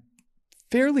I'm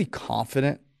fairly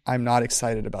confident I'm not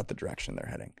excited about the direction they're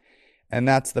heading. And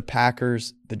that's the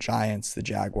Packers, the Giants, the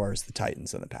Jaguars, the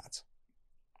Titans, and the Pats.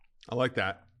 I like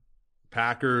that.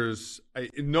 Packers,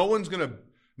 no one's gonna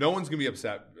be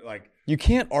upset. Like, you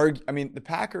can't argue. I mean, the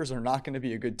Packers are not going to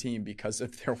be a good team because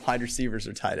of their wide receivers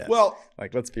or tight ends. Well,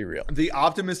 like, let's be real. The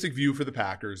optimistic view for the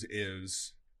Packers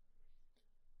is,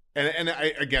 and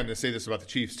I, again, to say this about the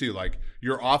Chiefs too, like,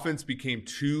 your offense became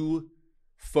too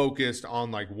focused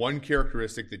on like one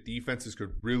characteristic that defenses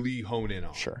could really hone in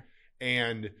on. Sure.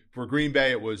 And for Green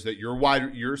Bay, it was that your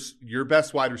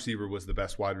best wide receiver was the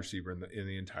best wide receiver in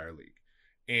the entire league.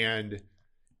 And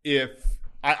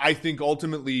I think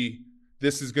ultimately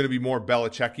this is going to be more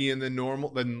Belichickian than normal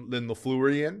than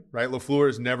LaFleurian, right? LaFleur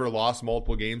has never lost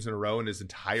multiple games in a row in his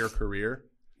entire career.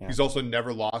 Yeah. He's also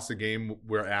never lost a game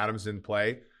where Adams didn't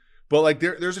play. But like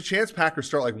there's a chance Packers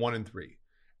start like 1-3,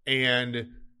 and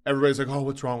everybody's like, "Oh,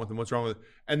 what's wrong with them? What's wrong with it?"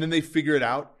 And then they figure it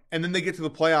out, and then they get to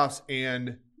the playoffs,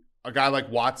 and a guy like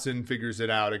Watson figures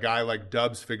it out. A guy like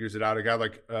Dubs figures it out. A guy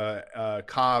like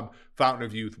Cobb, fountain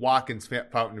of youth. Watkins,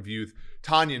 fountain of youth.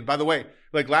 Tanyan, by the way,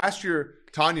 like last year,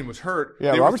 Tanyan was hurt.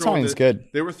 Yeah, Robert Tanyan's good.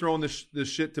 They were throwing this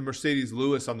shit to Mercedes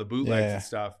Lewis on the bootlegs and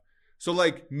stuff. So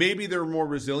like maybe they're more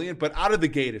resilient, but out of the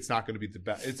gate, it's not going to be the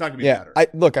best. It's not going to be better.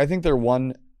 I think they're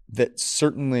one that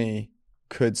certainly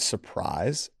could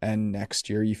surprise, and next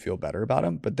year you feel better about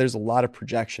them. But there's a lot of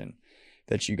projection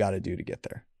that you got to do to get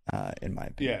there. In my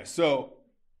opinion. Yeah. So,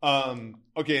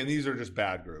 okay. And these are just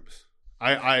bad groups.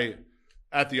 I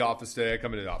at the office today, I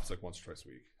come into the office like once or twice a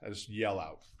week. I just yell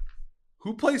out,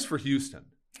 who plays for Houston?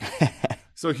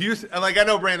 So Houston, and like, I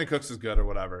know Brandon Cooks is good or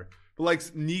whatever, but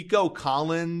like Nico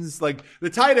Collins, like the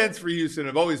tight ends for Houston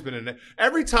have always been in it.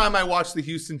 Every time I watch the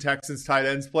Houston Texans tight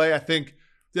ends play, I think,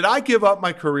 did I give up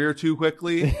my career too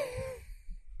quickly?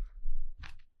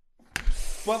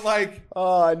 But like,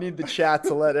 oh, I need the chat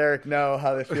to let Eric know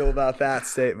how they feel about that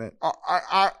statement.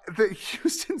 The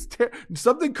Houston's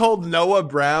something called Noah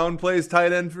Brown plays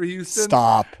tight end for Houston.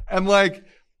 Stop. And like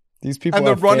these people, and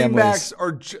the running families.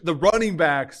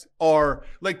 backs are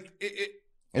like.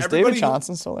 Is David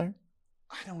Johnson still there?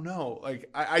 I don't know. Like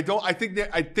I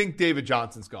think David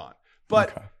Johnson's gone,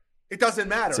 but it doesn't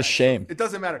matter. It's a shame. It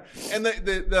doesn't matter. And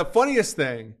the funniest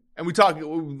thing. And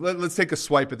let's take a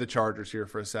swipe at the Chargers here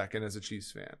for a second as a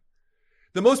Chiefs fan.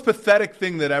 The most pathetic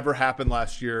thing that ever happened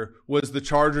last year was the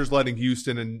Chargers letting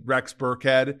Houston and Rex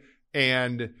Burkhead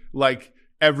and like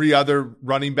every other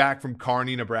running back from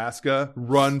Kearney, Nebraska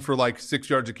run for like 6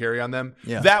 yards of carry on them.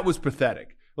 Yeah. That was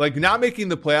pathetic. Like not making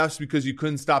the playoffs because you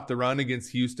couldn't stop the run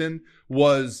against Houston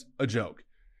was a joke.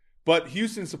 But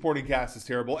Houston's supporting cast is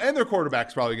terrible, and their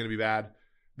quarterback's probably going to be bad.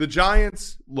 The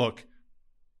Giants, look,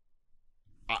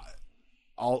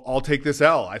 I'll take this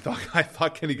L. I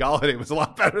thought Kenny Golladay was a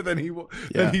lot better than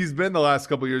he's been the last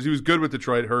couple of years. He was good with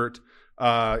Detroit, hurt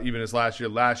even his last year.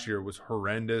 Last year was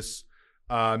horrendous.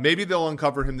 Maybe they'll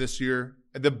uncover him this year.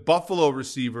 The Buffalo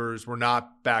receivers were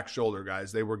not back shoulder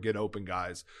guys; they were get open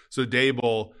guys. So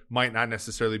Dable might not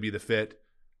necessarily be the fit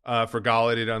for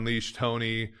Golladay to unleash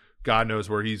Tony. God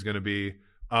knows where he's going to be.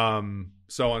 So on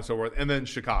and so forth. And then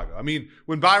Chicago. I mean,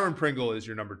 when Byron Pringle is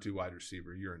your number 2 wide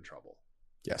receiver, you're in trouble.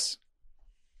 Yes.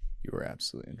 You were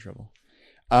absolutely in trouble.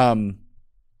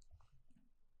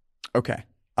 Okay.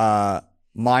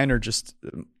 Mine are just,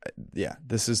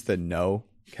 this is the no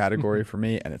category for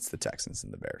me, and it's the Texans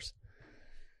and the Bears.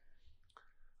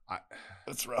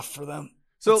 It's rough for them.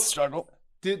 So it's a struggle.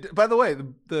 By the way,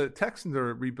 the Texans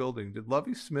are rebuilding. Did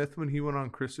Lovie Smith, when he went on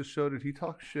Chris's show, did he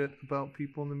talk shit about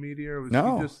people in the media, or was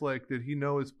No. he just like, did he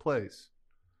know his place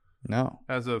No,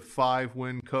 as a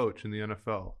 5-win coach in the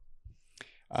NFL?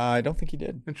 I don't think he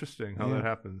did. Interesting how Yeah. that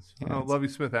happens. Yeah, Lovie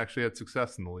Smith actually had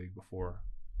success in the league before.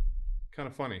 Kind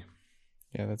of funny.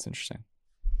 Yeah, that's interesting.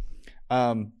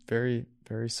 Very,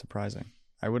 very surprising.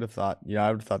 I would have thought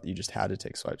that you just had to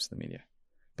take swipes in the media,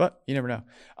 but you never know.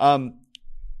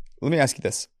 Let me ask you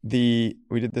this. We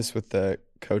did this with the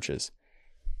coaches.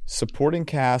 Supporting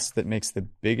cast that makes the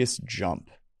biggest jump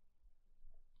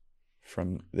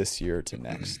from this year to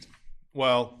next.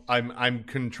 Well, I'm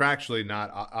contractually not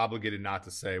obligated not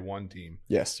to say one team.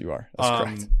 Yes, you are. That's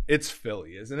correct. It's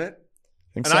Philly, isn't it?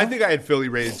 I I think I had Philly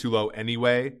rated too low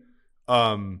anyway.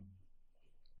 I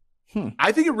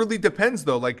think it really depends,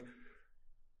 though. Like,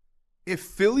 if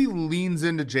Philly leans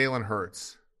into Jalen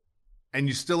Hurts, and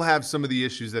you still have some of the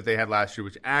issues that they had last year,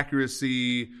 which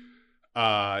accuracy,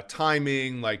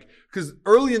 timing, like, because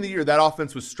early in the year that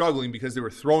offense was struggling because they were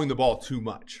throwing the ball too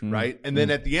much, right? And then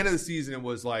at the end of the season, it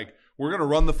was like, we're going to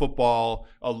run the football.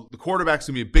 The quarterback's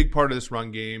going to be a big part of this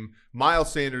run game.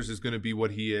 Miles Sanders is going to be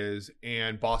what he is,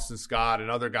 and Boston Scott,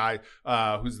 another guy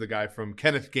who's the guy from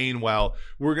Kenneth Gainwell.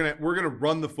 We're gonna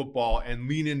run the football and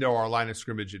lean into our line of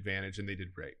scrimmage advantage, and they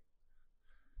did great.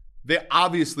 They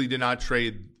obviously did not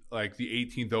trade like the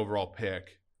 18th overall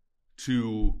pick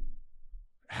to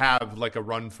have like a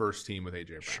run first team with AJ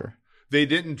Brown. Sure. They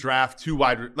didn't draft two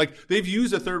they've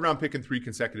used a 3rd round pick in 3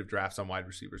 consecutive drafts on wide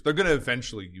receivers. They're going to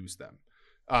eventually use them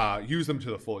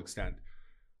to the full extent.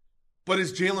 But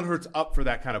is Jalen Hurts up for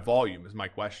that kind of volume is my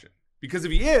question. Because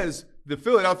if he is, the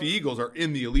Philadelphia Eagles are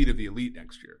in the elite of the elite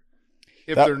next year.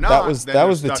 If they're not, that was they're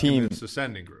the stuck team in this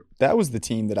ascending group. That was the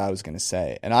team that I was going to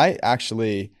say. And I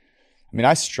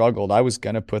struggled. I was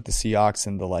going to put the Seahawks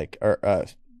in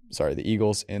the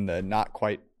Eagles in the not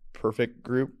quite perfect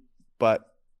group, but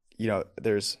I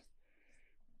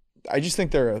just think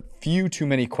there are a few too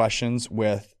many questions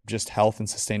with just health and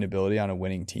sustainability on a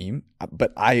winning team.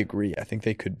 But I agree. I think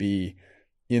they could be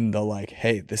in the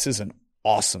hey, this is an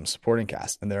awesome supporting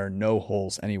cast and there are no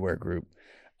holes anywhere group.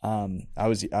 I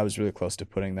was really close to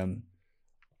putting them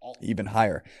even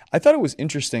higher. I thought it was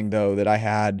interesting though that I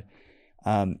had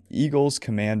Eagles,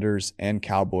 Commanders, and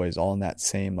Cowboys all in that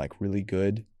same really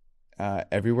good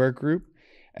everywhere group.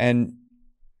 And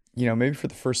maybe for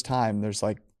the first time, there's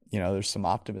there's some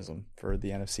optimism for the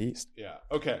NFC East. Yeah.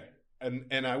 Okay.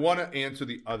 And I want to answer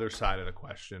the other side of the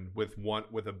question with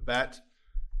a bet.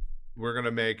 We're going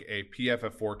to make a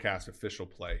PFF forecast official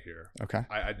play here. Okay.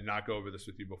 I did not go over this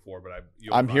with you before, but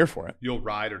I'm here for it. You'll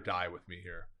ride or die with me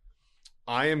here.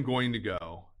 I am going to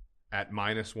go at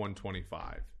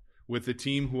 -125 with the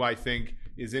team who I think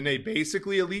is in a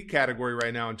basically elite category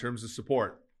right now in terms of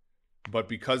support. But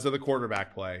because of the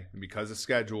quarterback play and because of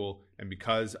schedule and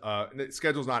because the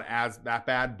schedule's not that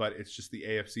bad, but it's just the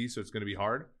AFC, so it's going to be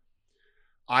hard.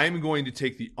 I am going to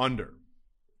take the under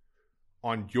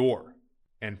on your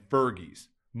and Fergie's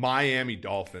Miami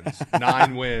Dolphins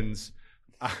 9 wins.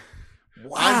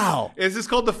 Wow. Is this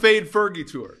called the Fade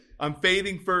Fergie Tour? I'm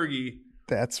fading Fergie.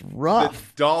 That's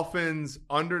rough. The Dolphins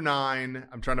under 9.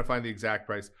 I'm trying to find the exact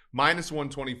price.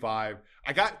 -125.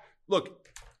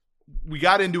 We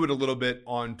got into it a little bit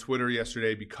on Twitter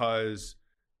yesterday because,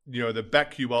 the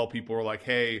BetQL people were like,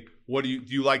 hey, do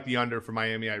you like the under for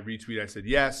Miami? I retweeted. I said,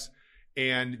 yes.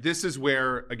 And this is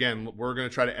where, again, we're going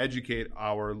to try to educate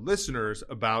our listeners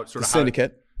about the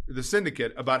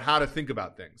syndicate about how to think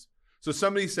about things. So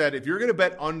somebody said, if you're going to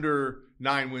bet under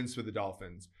 9 wins for the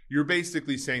Dolphins, you're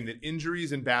basically saying that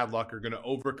injuries and bad luck are going to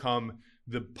overcome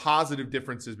the positive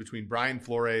differences between Brian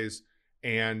Flores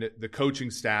and the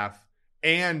coaching staff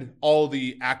and all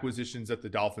the acquisitions that the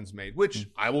Dolphins made, which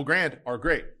I will grant are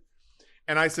great.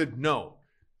 And I said, no,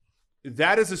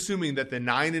 that is assuming that the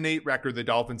 9-8 record the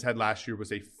Dolphins had last year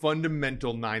was a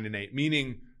fundamental 9-8,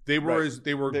 meaning they were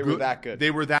that good. They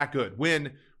were that good.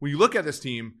 When you look at this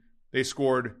team, they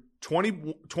scored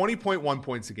 20.1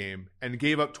 points a game and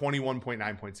gave up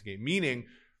 21.9 points a game, meaning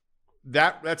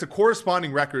that's a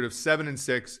corresponding record of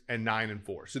 7-6 and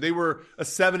 9-4. So they were a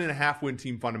 7.5 win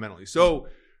team fundamentally. So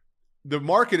the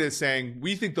market is saying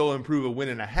we think they'll improve a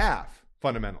 1.5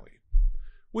 fundamentally,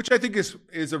 which I think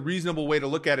is a reasonable way to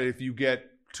look at it if you get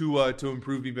to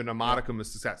improve even a modicum of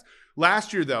success.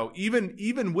 Last year, though,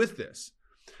 even with this,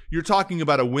 you're talking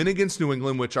about a win against New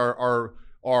England, which our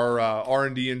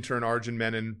R&D intern Arjun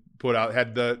Menon put out,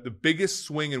 had the biggest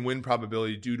swing and win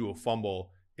probability due to a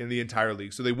fumble in the entire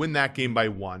league. So they win that game by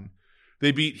 1.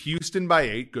 They beat Houston by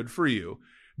 8. Good for you.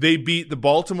 They beat the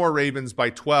Baltimore Ravens by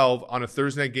 12 on a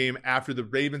Thursday night game after the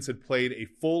Ravens had played a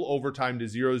full overtime to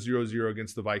 0-0-0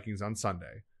 against the Vikings on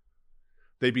Sunday.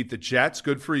 They beat the Jets.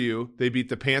 Good for you. They beat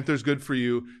the Panthers. Good for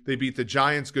you. They beat the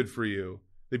Giants. Good for you.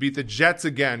 They beat the Jets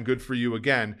again. Good for you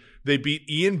again. They beat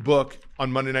Ian Book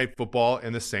on Monday Night Football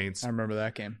and the Saints. I remember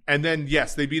that game. And then,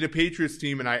 yes, they beat a Patriots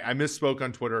team, and I misspoke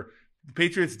on Twitter. The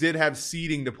Patriots did have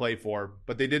seeding to play for,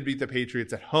 but they did beat the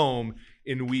Patriots at home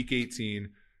in Week 18.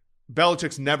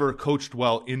 Belichick's never coached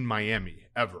well in Miami,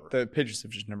 ever. The Patriots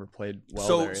have just never played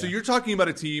well there. So you're talking about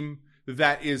a team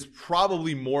that is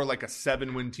probably more like a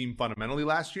 7-win team fundamentally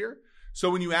last year. So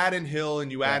when you add in Hill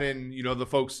and you add in, the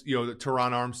folks, the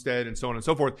Teron Armstead and so on and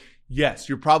so forth, yes,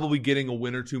 you're probably getting a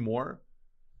win or two more.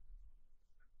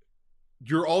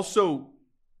 You're also,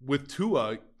 with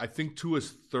Tua, I think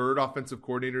Tua's third offensive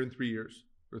coordinator in 3 years,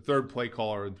 or third play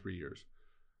caller in 3 years.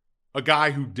 A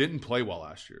guy who didn't play well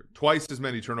last year. Twice as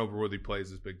many turnover-worthy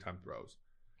plays as big-time throws.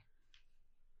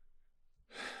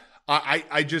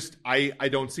 I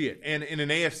don't see it. And in an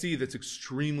AFC that's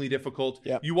extremely difficult,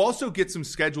 you also get some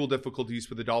schedule difficulties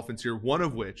for the Dolphins here, one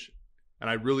of which, and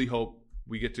I really hope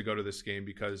we get to go to this game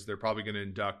because they're probably going to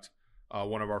induct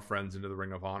one of our friends into the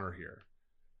Ring of Honor here.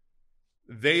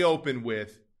 They open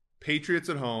with Patriots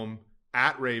at home,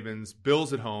 at Ravens,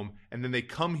 Bills at home, and then they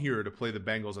come here to play the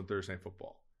Bengals on Thursday Night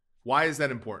Football. Why is that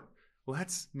important? Well,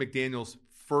 that's McDaniel's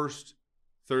first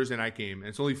Thursday night game, and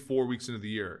it's only 4 weeks into the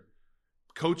year.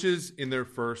 Coaches in their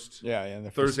first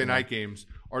Thursday night games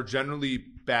are generally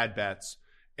bad bets.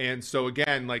 And so,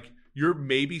 again, you're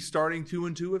maybe starting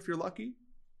 2-2 if you're lucky.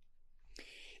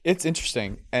 It's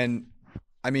interesting. And,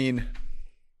 I mean,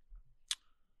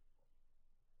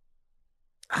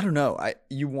 I don't know.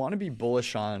 You want to be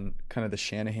bullish on kind of the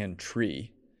Shanahan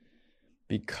tree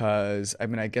because,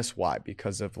 I guess why?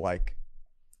 Because of,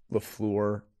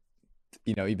 LaFleur,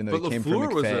 even though he came from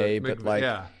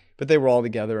McVay, but they were all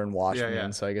together in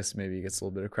Washington, so I guess maybe he gets a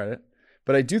little bit of credit.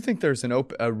 But I do think there's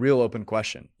a real open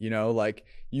question. You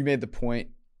made the point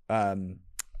on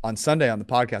Sunday on the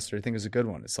podcast, or I think it was a good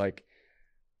one. It's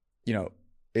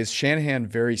is Shanahan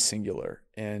very singular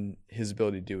in his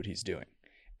ability to do what he's doing?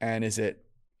 And is it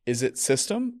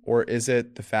system, or is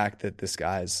it the fact that this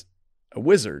guy's a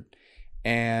wizard?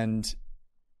 And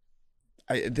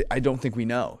I don't think we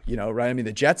know, right?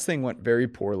 The Jets thing went very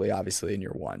poorly, obviously, in year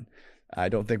one. I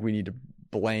don't think we need to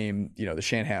blame, the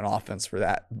Shanahan offense for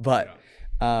that. But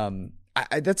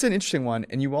that's an interesting one.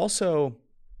 And you also,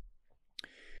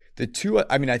 the Tua,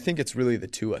 I think it's really the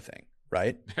Tua thing,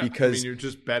 right? Because you're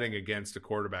just betting against a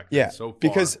quarterback that's so far.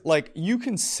 Because you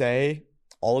can say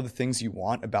all of the things you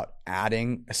want about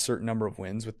adding a certain number of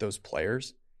wins with those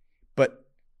players, but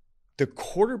the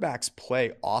quarterback's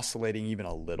play oscillating even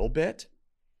a little bit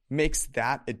makes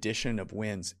that addition of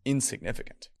wins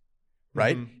insignificant.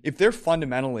 Right? Mm-hmm. If they're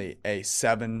fundamentally a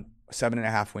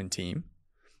 7.5 win team,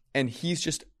 and he's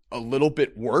just a little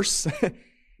bit worse,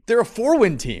 they're a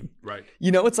 4-win team. Right.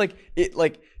 There's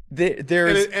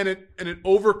it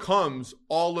overcomes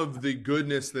all of the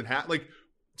goodness that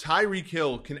Tyreek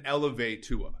Hill can elevate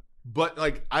Tua, but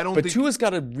I don't. But think Tua's got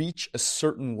to reach a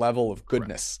certain level of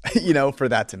goodness, for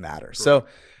that to matter. Correct. So,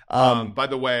 by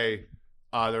the way,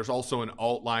 there's also an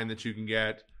alt line that you can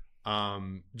get.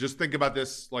 Just think about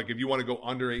this. If you want to go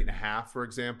under 8.5, for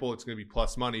example, it's going to be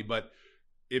plus money. But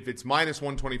if it's minus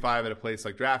 125 at a place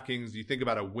like DraftKings, you think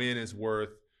about a win is worth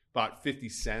about 50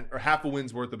 cents, or half a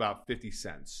win's worth about 50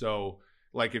 cents. So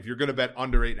if you're going to bet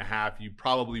under 8.5, you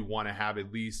probably want to have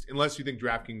at least, unless you think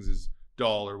DraftKings is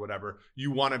dull or whatever,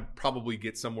 you want to probably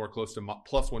get somewhere close to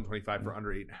plus 125 for under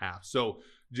 8.5. So,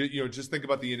 just think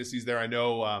about the indices there. I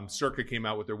know Circa came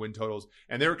out with their win totals,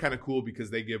 and they were kind of cool because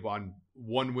they give on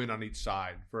one win on each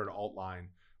side for an alt line,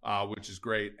 which is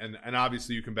great. And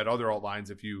obviously you can bet other alt lines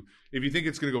if you think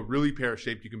it's going to go really pear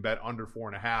shaped. You can bet under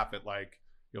 4.5 at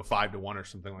 5-1 or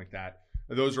something like that.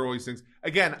 And those are always things.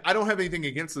 Again, I don't have anything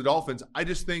against the Dolphins. I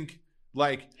just think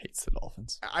hates the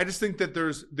Dolphins. I just think that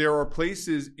there are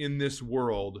places in this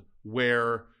world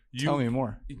where tell me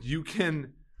more. You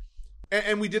can.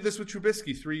 And we did this with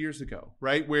Trubisky 3 years ago,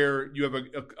 right? Where you have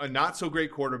a not so great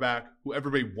quarterback who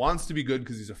everybody wants to be good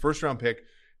because he's a first round pick,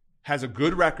 has a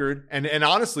good record, and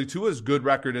honestly, Tua's good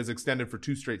record is extended for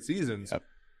 2 straight seasons. Yep.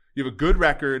 You have a good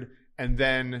record, and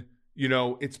then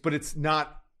it's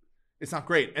not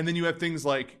great. And then you have things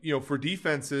for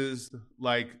defenses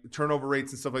turnover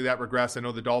rates and stuff like that regress. I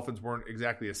know the Dolphins weren't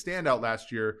exactly a standout last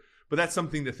year, but that's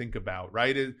something to think about,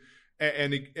 right?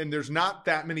 And there's not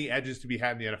that many edges to be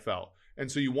had in the NFL. And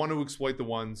so you want to exploit the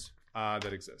ones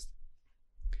that exist.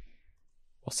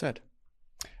 Well said.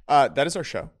 That is our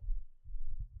show.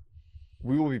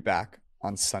 We will be back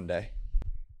on Sunday,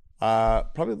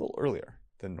 probably a little earlier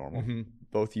than normal.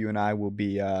 Both you and I will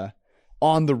be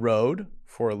on the road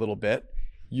for a little bit.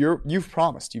 You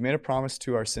made a promise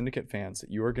to our Syndicate fans that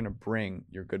you are going to bring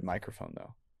your good microphone,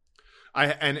 though.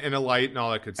 And a light and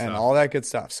all that good stuff. And all that good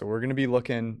stuff. So we're going to be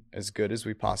looking as good as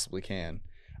we possibly can.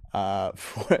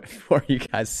 For you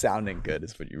guys sounding good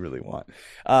is what you really want.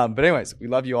 But anyways, we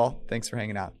love you all. Thanks for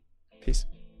hanging out. Peace.